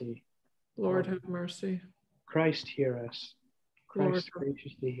mercy. Lord, have mercy. Christ, hear us. Christ, Lord,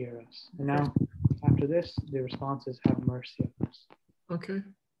 graciously hear us. And now, after this, the response is, have mercy on us. Okay.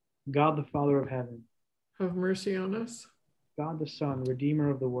 God, the Father of heaven. Have mercy on us. God, the Son, Redeemer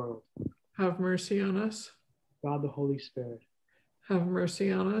of the world. Have mercy on us. God, the Holy Spirit. Have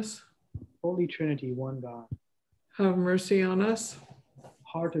mercy on us. Holy Trinity, one God. Have mercy on us.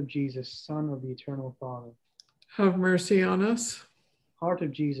 Heart of Jesus, Son of the Eternal Father. Have mercy on us. Heart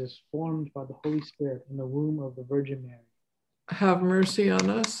of Jesus, formed by the Holy Spirit in the womb of the Virgin Mary. Have mercy on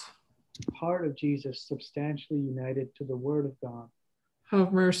us. Heart of Jesus, substantially united to the Word of God.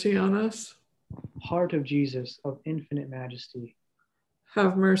 Have mercy on us. Heart of Jesus, of infinite majesty.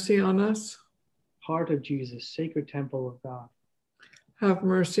 Have mercy on us. Heart of Jesus, sacred temple of God. Have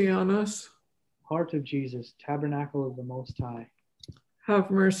mercy on us. Heart of Jesus, tabernacle of the Most High. Have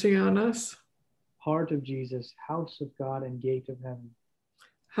mercy on us. Heart of Jesus, house of God and gate of heaven.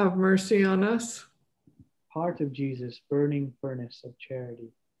 Have mercy on us. Heart of Jesus, burning furnace of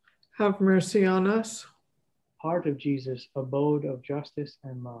charity. Have mercy on us. Heart of Jesus, abode of justice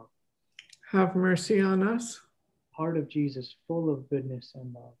and love. Have mercy on us. Heart of Jesus, full of goodness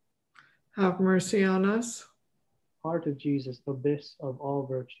and love. Have mercy on us. Heart of Jesus, abyss of all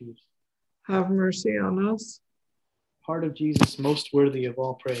virtues. Have mercy on us. Heart of Jesus, most worthy of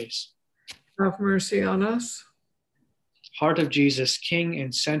all praise. Have mercy on us. Heart of Jesus, King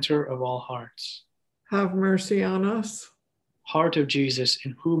and center of all hearts. Have mercy on us. Heart of Jesus,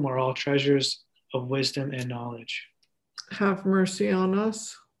 in whom are all treasures of wisdom and knowledge. Have mercy on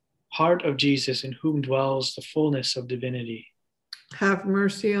us. Heart of Jesus, in whom dwells the fullness of divinity. Have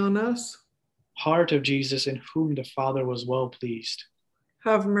mercy on us. Heart of Jesus, in whom the Father was well pleased.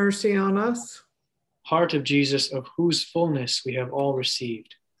 Have mercy on us. Heart of Jesus, of whose fullness we have all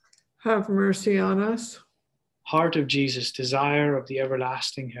received. Have mercy on us. Heart of Jesus, desire of the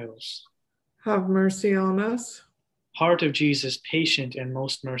everlasting hills. Have mercy on us. Heart of Jesus, patient and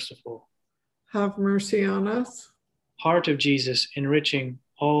most merciful. Have mercy on us. Heart of Jesus, enriching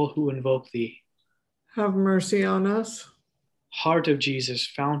all who invoke thee. Have mercy on us. Heart of Jesus,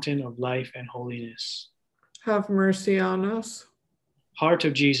 fountain of life and holiness. Have mercy on us. Heart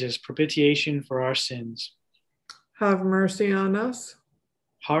of Jesus, propitiation for our sins. Have mercy on us.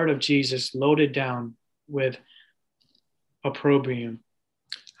 Heart of Jesus, loaded down with opprobrium.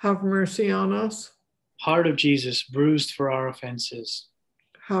 Have mercy on us. Heart of Jesus, bruised for our offenses.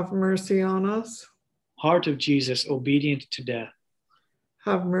 Have mercy on us. Heart of Jesus, obedient to death.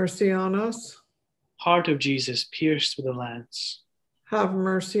 Have mercy on us. Heart of Jesus, pierced with a lance. Have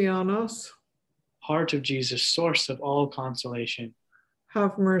mercy on us. Heart of Jesus, source of all consolation.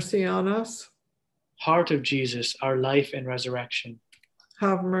 Have mercy on us. Heart of Jesus, our life and resurrection.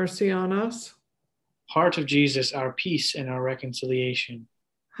 Have mercy on us. Heart of Jesus, our peace and our reconciliation.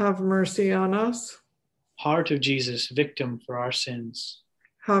 Have mercy on us. Heart of Jesus, victim for our sins.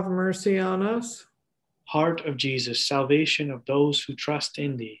 Have mercy on us. Heart of Jesus, salvation of those who trust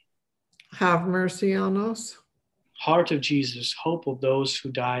in thee. Have mercy on us. Heart of Jesus, hope of those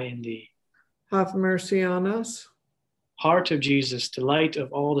who die in thee. Have mercy on us. Heart of Jesus, delight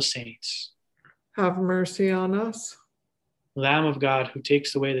of all the saints. Have mercy on us. Lamb of God, who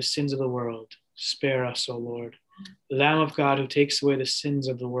takes away the sins of the world, spare us, O Lord. Lamb of God, who takes away the sins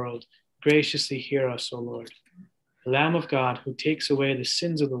of the world, graciously hear us, O Lord. Lamb of God, who takes away the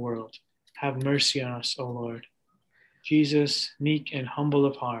sins of the world, have mercy on us, O Lord. Jesus, meek and humble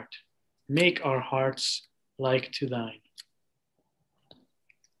of heart, make our hearts like to thine.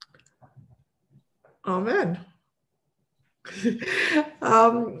 Amen.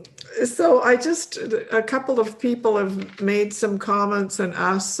 So a couple of people have made some comments and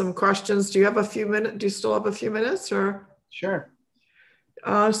asked some questions. Do you have a few minutes? Do you still have a few minutes or? Sure.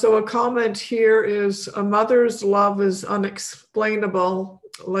 So a comment here is, a mother's love is unexplainable,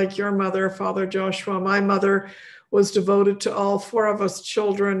 like your mother, Father Joshua. My mother was devoted to all four of us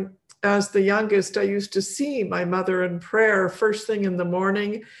children. As the youngest, I used to see my mother in prayer first thing in the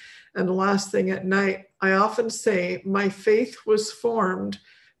morning and last thing at night. I often say my faith was formed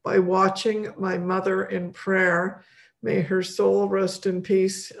by watching my mother in prayer. May her soul rest in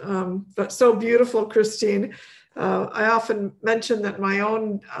peace. That's so beautiful, Christine. I often mention that my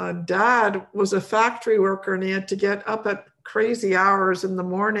own dad was a factory worker and he had to get up at crazy hours in the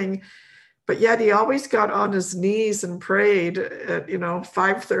morning, but yet he always got on his knees and prayed at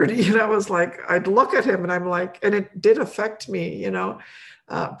 5:30. And I was like, I'd look at him and I'm like, and it did affect me,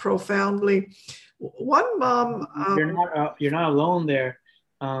 profoundly. One mom, you're not alone there,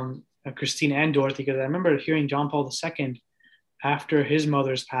 Christine and Dorothy, because I remember hearing John Paul II after his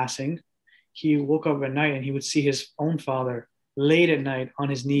mother's passing. He woke up at night and he would see his own father late at night on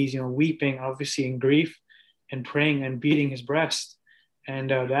his knees, weeping, obviously in grief, and praying and beating his breast.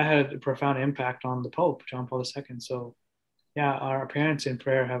 And that had a profound impact on the Pope, John Paul II. So yeah, our parents in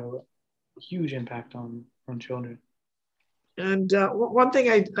prayer have a huge impact on children. And one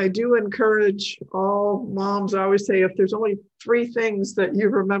thing I do encourage all moms, I always say, if there's only 3 things that you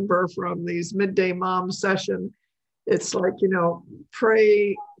remember from these midday mom session, it's like,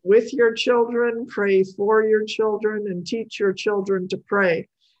 pray with your children, pray for your children, and teach your children to pray.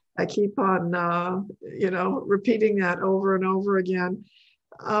 I keep on, repeating that over and over again.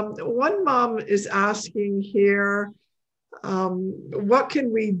 One mom is asking here, what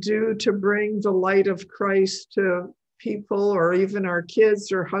can we do to bring the light of Christ to people, or even our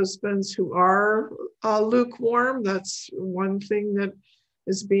kids or husbands who are lukewarm? That's one thing that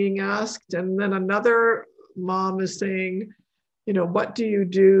is being asked. And then another mom is saying, what do you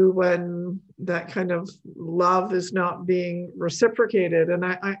do when that kind of love is not being reciprocated? And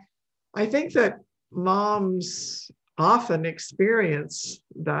I think that moms often experience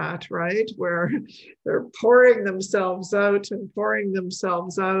that, right? Where they're pouring themselves out,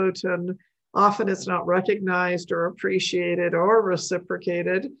 and often it's not recognized or appreciated or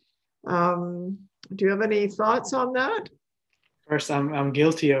reciprocated. Do you have any thoughts on that? First, I'm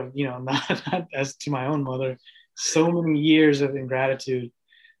guilty of, not as to my own mother, so many years of ingratitude,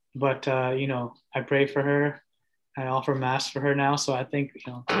 but I pray for her. I offer mass for her now, so I think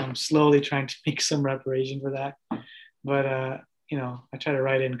I'm slowly trying to make some reparation for that. But I try to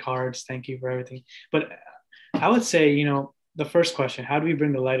write in cards, thank you for everything. But I would say, the first question, how do we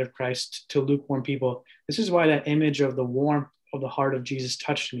bring the light of Christ to lukewarm people? This is why that image of the warmth of the heart of Jesus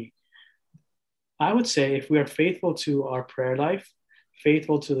touched me. I would say if we are faithful to our prayer life,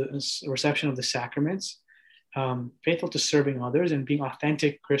 faithful to the reception of the sacraments, faithful to serving others and being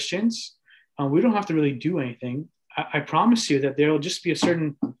authentic Christians, we don't have to really do anything. I promise you that there will just be a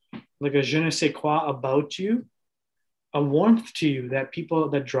certain, like a je ne sais quoi about you, a warmth to you that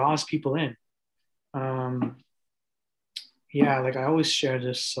draws people in. Like I always share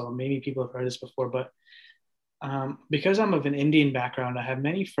this, so maybe people have heard this before, but because I'm of an Indian background, I have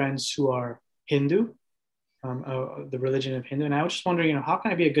many friends who are Hindu, the religion of Hindu. And I was just wondering, how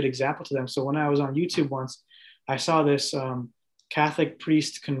can I be a good example to them? So when I was on YouTube once, I saw this Catholic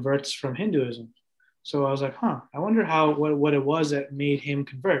priest converts from Hinduism. So I was like, I wonder what it was that made him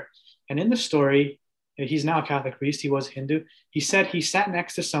convert. And in the story, he's now a Catholic priest. He was Hindu. He said he sat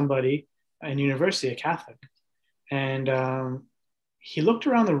next to somebody in university, a Catholic. And he looked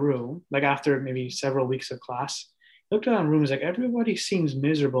around the room, like after maybe several weeks of class, looked around the room, was like, everybody seems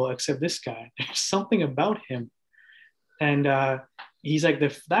miserable except this guy. There's something about him. And he's like,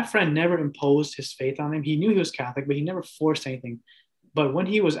 that friend never imposed his faith on him. He knew he was Catholic, but he never forced anything. But when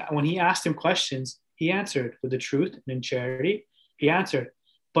he asked him questions, he answered with the truth and in charity. He answered.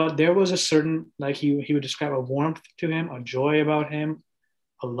 But there was a certain, like he would describe a warmth to him, a joy about him,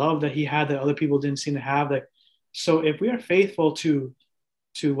 a love that he had that other people didn't seem to have. So if we are faithful to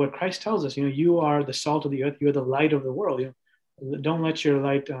what Christ tells us, you are the salt of the earth, you are the light of the world. Don't let your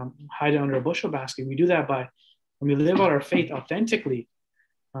light hide under a bushel basket. We do that by when we live out our faith authentically.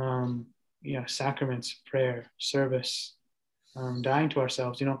 Sacraments, prayer, service, dying to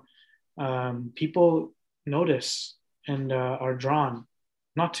ourselves. People notice and are drawn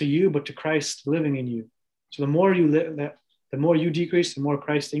not to you, but to Christ living in you. So the more you live, the more you decrease, the more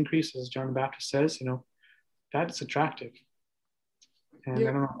Christ increases, as John the Baptist says. That's attractive. And I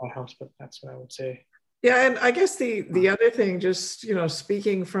don't know if that helps, but that's what I would say. Yeah, and I guess the other thing, just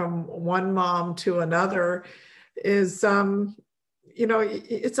speaking from one mom to another, is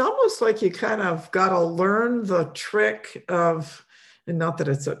it's almost like you kind of got to learn the trick of, and not that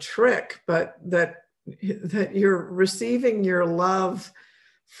it's a trick, but that you're receiving your love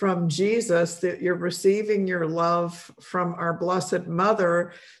from Jesus, that you're receiving your love from our Blessed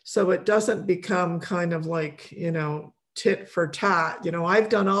Mother, so it doesn't become kind of like, tit for tat. I've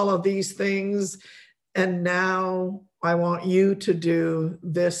done all of these things, and now I want you to do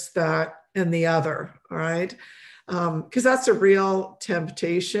this, that, and the other, all right? Because that's a real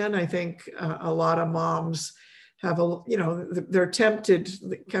temptation. I think a lot of moms have they're tempted,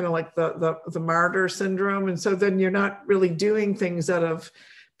 kind of like the martyr syndrome. And so then you're not really doing things out of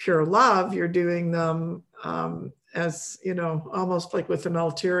pure love. You're doing them as, almost like with an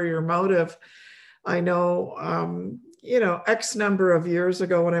ulterior motive. I know, X number of years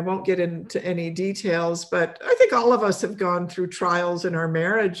ago, and I won't get into any details, but I think all of us have gone through trials in our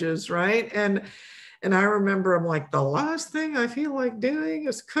marriages, right? And I remember I'm like, the last thing I feel like doing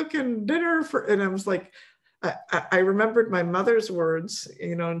is cooking dinner and I was like, I remembered my mother's words,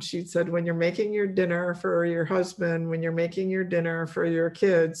 and she said, when you're making your dinner for your husband, when you're making your dinner for your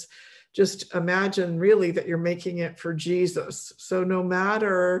kids, just imagine really that you're making it for Jesus. So no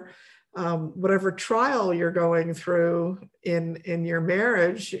matter whatever trial you're going through in your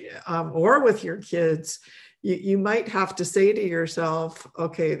marriage or with your kids, you might have to say to yourself,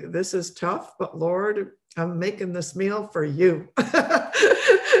 okay, this is tough, but Lord, I'm making this meal for you.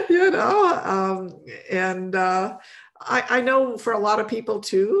 I know for a lot of people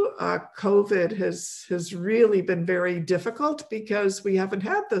too, COVID has really been very difficult because we haven't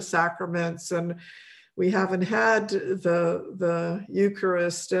had the sacraments and we haven't had the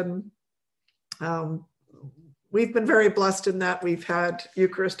Eucharist, and we've been very blessed in that we've had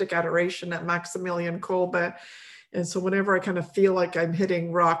Eucharistic adoration at Maximilian Kolbe. And so whenever I kind of feel like I'm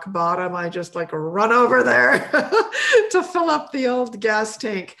hitting rock bottom, I just like run over there to fill up the old gas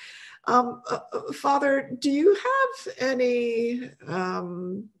tank. Father, do you have any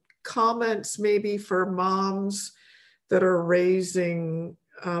comments maybe for moms that are raising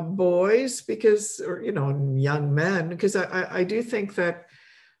boys, because, or, you know, young men? Because I do think that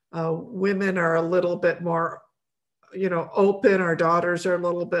women are a little bit more, you know, open. Our daughters are a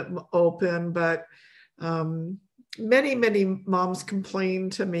little bit open, but many moms complain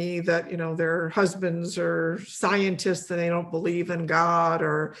to me that, you know, their husbands are scientists and they don't believe in God,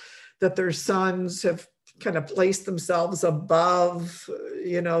 or that their sons have kind of placed themselves above,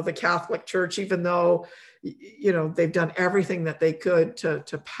 you know, the Catholic Church, even though, you know, they've done everything that they could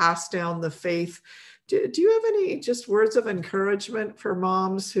to pass down the faith. Do you have any just words of encouragement for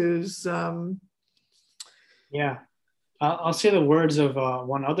moms who's Yeah, I'll say the words of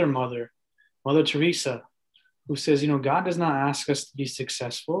one other mother, Mother Teresa, who says, you know, God does not ask us to be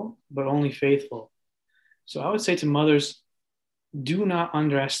successful, but only faithful. So I would say to mothers, do not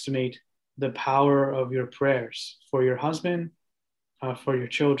underestimate the power of your prayers for your husband, for your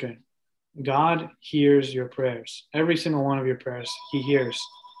children. God hears your prayers. Every single one of your prayers, he hears.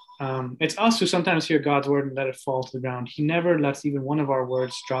 It's us who sometimes hear God's word and let it fall to the ground. He never lets even one of our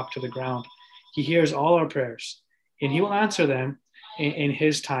words drop to the ground. He hears all our prayers, and he will answer them in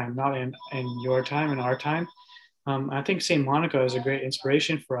his time, not in your time, in our time. I think St. Monica is a great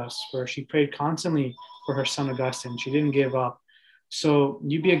inspiration for us, for she prayed constantly for her son Augustine. She didn't give up. So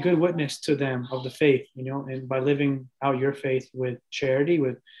you be a good witness to them of the faith, you know, and by living out your faith with charity,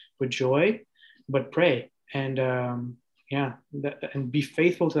 with joy, but pray. And and be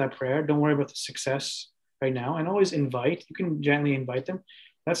faithful to that prayer. Don't worry about the success right now, and always invite. You can gently invite them.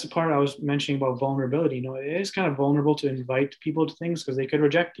 That's the part I was mentioning about vulnerability. You know, it is kind of vulnerable to invite people to things because they could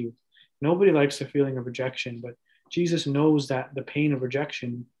reject you. Nobody likes the feeling of rejection, but Jesus knows that the pain of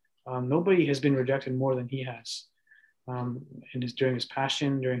rejection. Nobody has been rejected more than he has, during his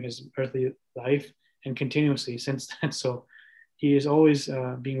passion, during his earthly life, and continuously since then. So he is always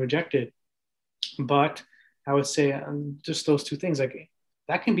being rejected. But I would say just those two things, like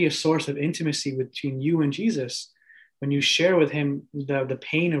that can be a source of intimacy between you and Jesus when you share with him the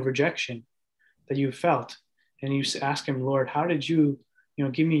pain of rejection that you felt, and you ask him, Lord, how did you, you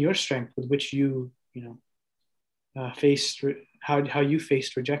know, give me your strength with which you, you know, faced how you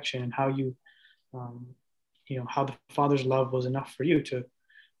faced rejection, and how you, you know, how the Father's love was enough for you to,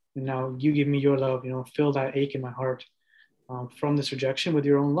 and now you give me your love, you know, fill that ache in my heart from this rejection with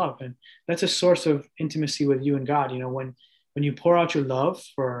your own love. And that's a source of intimacy with you and God. You know, when you pour out your love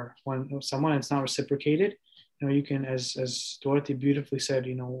for someone and it's not reciprocated, you know, you can, as Dorothy beautifully said,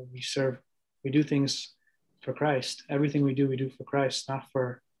 you know, we do things for Christ. Everything we do for Christ, not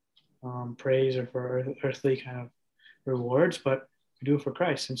for praise or for earthly kind of rewards, but we do it for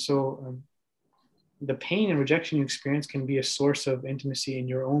Christ. And so the pain and rejection you experience can be a source of intimacy in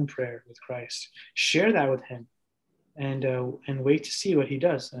your own prayer with Christ. Share that with him, and wait to see what he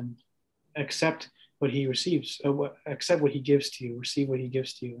does, and accept what he receives, accept what he gives to you, receive what he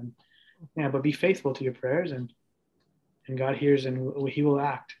gives to you. And yeah, but be faithful to your prayers, and God hears, and he will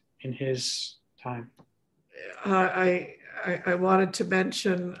act in his time. I wanted to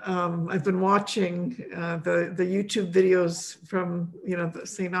mention, I've been watching the YouTube videos from, you know, the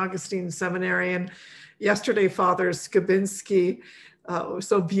St. Augustine Seminary, and yesterday Father Skabinski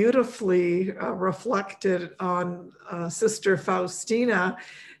so beautifully reflected on Sister Faustina,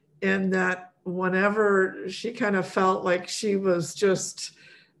 in that whenever she kind of felt like she was just,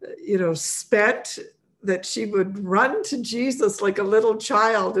 you know, spent, that she would run to Jesus like a little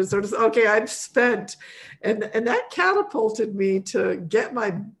child and sort of, okay, I'm spent. And that catapulted me to get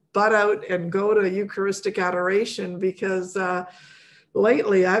my butt out and go to Eucharistic adoration, because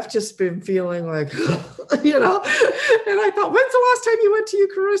lately I've just been feeling like, you know, and I thought, when's the last time you went to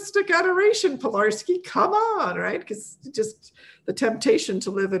Eucharistic adoration, Pilarski? Come on, right? Because just the temptation to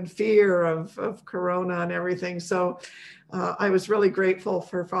live in fear of Corona and everything. So I was really grateful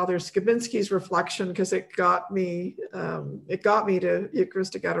for Father Skabinski's reflection, because it got me to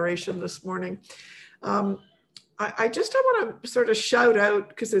Eucharistic adoration this morning. I want to sort of shout out,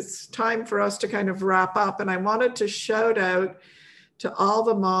 because it's time for us to kind of wrap up, and I wanted to shout out to all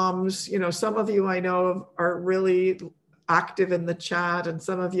the moms. You know, some of you I know are really active in the chat, and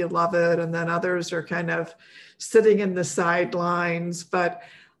some of you love it, and then others are kind of sitting in the sidelines. But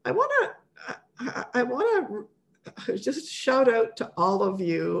I want to just shout out to all of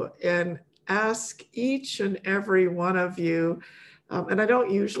you and ask each and every one of you, and I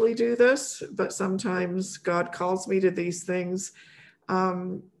don't usually do this, but sometimes God calls me to these things,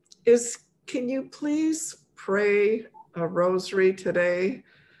 can you please pray a rosary today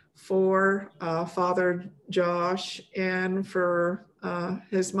for Father Josh and for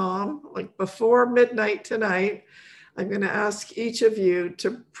his mom, like before midnight tonight. I'm going to ask each of you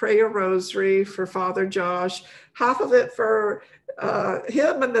to pray a rosary for Father Josh, half of it for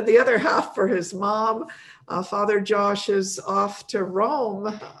him and then the other half for his mom. Father Josh is off to Rome.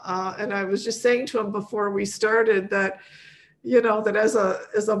 And I was just saying to him before we started that, that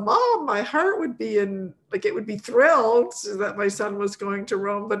as a mom, my heart would be it would be thrilled that my son was going to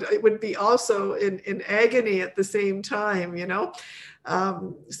Rome, but it would be also in agony at the same time,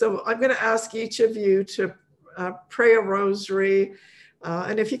 So I'm going to ask each of you to pray a rosary.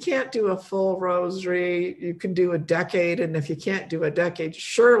 And if you can't do a full rosary, you can do a decade. And if you can't do a decade,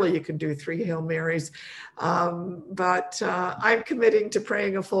 surely you can do 3 Hail Marys. But I'm committing to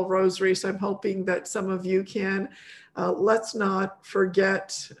praying a full rosary. So I'm hoping that some of you can. Let's not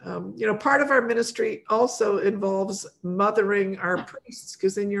forget, part of our ministry also involves mothering our priests,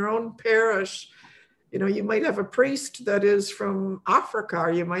 because in your own parish, you might have a priest that is from Africa,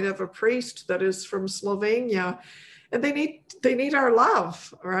 or you might have a priest that is from Slovenia, and they need our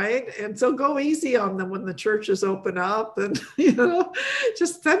love, right? And so go easy on them when the churches open up, and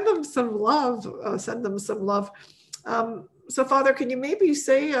just send them some love. So Father, can you maybe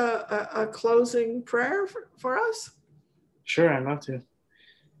say a closing prayer for us? Sure, I'd love to.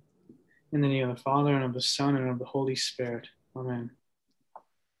 In the name of the Father, and of the Son, and of the Holy Spirit. Amen.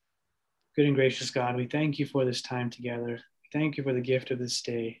 Good and gracious God, we thank you for this time together. We thank you for the gift of this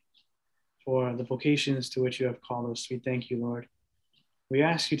day, for the vocations to which you have called us. We thank you, Lord. We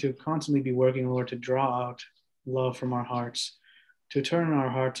ask you to constantly be working, Lord, to draw out love from our hearts, to turn our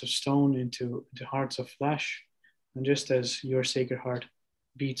hearts of stone into hearts of flesh. And just as your sacred heart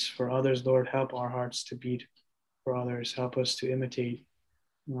beats for others, Lord, help our hearts to beat for others. Help us to imitate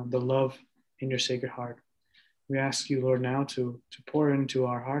the love in your sacred heart. We ask you, Lord, now to pour into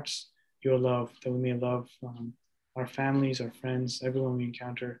our hearts your love, that we may love our families, our friends, everyone we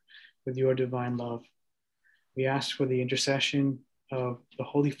encounter with your divine love. We ask for the intercession of the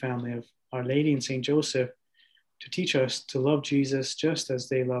Holy Family of Our Lady and Saint Joseph to teach us to love Jesus just as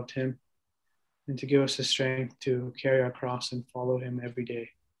they loved him, and to give us the strength to carry our cross and follow him every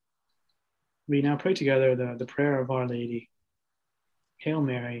day. We now pray together the prayer of Our Lady. Hail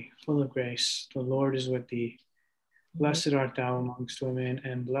Mary, full of grace, the Lord is with thee. Blessed art thou amongst women,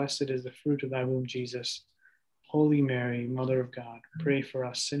 and blessed is the fruit of thy womb, Jesus. Holy Mary, Mother of God, pray for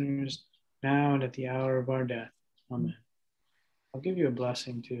us sinners, now and at the hour of our death. Amen. I'll give you a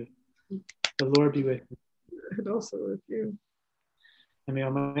blessing too. The Lord be with you. And also with you. And may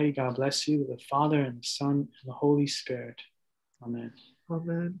Almighty God bless you, the Father and the Son and the Holy Spirit. Amen.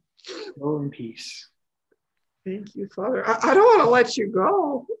 Amen. Go in peace. Thank you, Father. I don't want to let you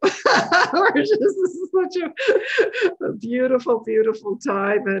go. This is such a beautiful, beautiful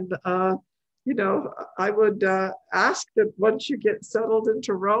time. And, I would ask that once you get settled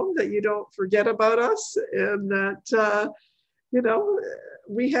into Rome, that you don't forget about us, and that,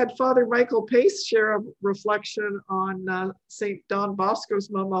 we had Father Michael Pace share a reflection on St. Don Bosco's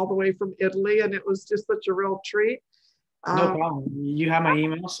mom all the way from Italy, and it was just such a real treat. No problem. You have my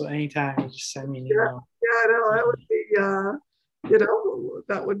email, so anytime you just send me an email. Yeah, no,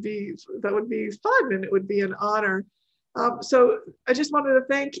 that would be, that would be fun, and it would be an honor. So I just wanted to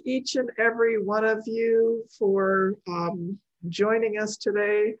thank each and every one of you for joining us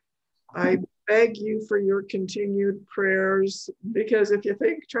today. I beg you for your continued prayers, because if you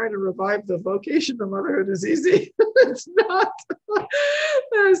think trying to revive the vocation of motherhood is easy, it's not.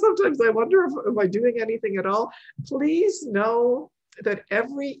 Sometimes I wonder if am I doing anything at all. Please know that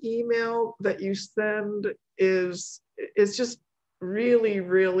every email that you send is just really,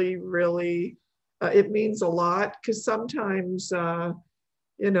 really, really, it means a lot, because sometimes,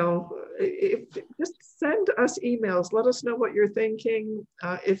 just send us emails. Let us know what you're thinking.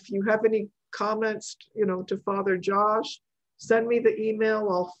 If you have any comments, to Father Josh, send me the email.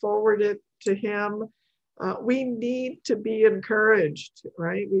 I'll forward it to him. We need to be encouraged,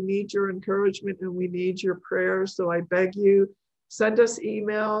 right? We need your encouragement, and we need your prayers. So I beg you, send us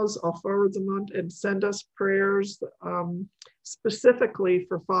emails. I'll forward them on, and send us prayers specifically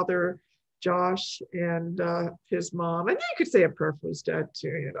for Father Josh and his mom. And you could say a prayer for his dad too,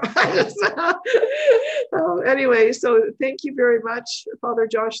 you know. I just, anyway, so thank you very much, Father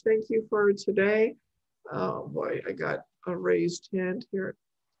Josh. Thank you for today. Oh boy, I got a raised hand here.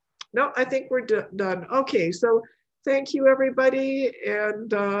 No, I think we're done. Okay, so thank you, everybody,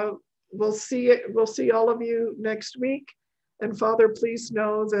 and we'll see all of you next week. And Father, please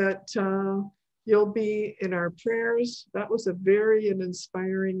know that you'll be in our prayers. That was a very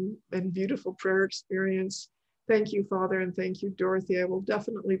inspiring and beautiful prayer experience. Thank you, Father, and thank you, Dorothy. I will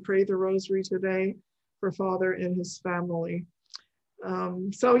definitely pray the rosary today for Father and his family.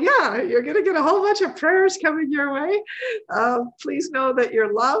 So yeah, you're going to get a whole bunch of prayers coming your way. Please know that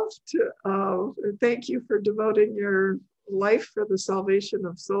you're loved. Thank you for devoting your life for the salvation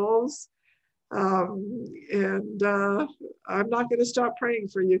of souls. And I'm not going to stop praying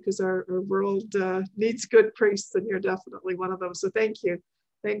for you because our world needs good priests, and you're definitely one of them. So thank you.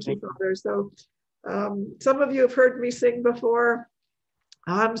 Thank you, Father. So some of you have heard me sing before.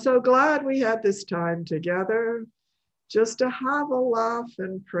 I'm so glad we had this time together just to have a laugh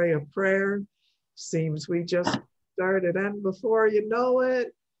and pray a prayer. Seems we just started, and before you know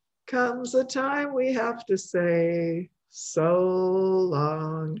it, comes a time we have to say so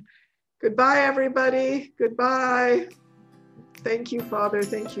long. Goodbye, everybody. Goodbye. Thank you, Father.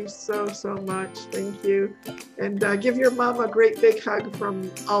 Thank you so much. Thank you. And give your mom a great big hug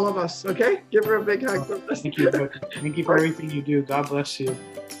from all of us, okay? Give her a big hug from us. Thank you. Thank you for everything you do. God bless you.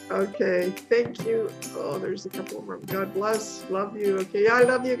 Okay, thank you. Oh, there's a couple of them. God bless. Love you. Okay, I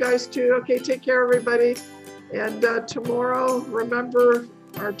love you guys too. Okay, take care, everybody. And tomorrow, remember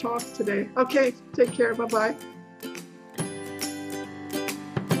our talk today. Okay, take care. Bye-bye.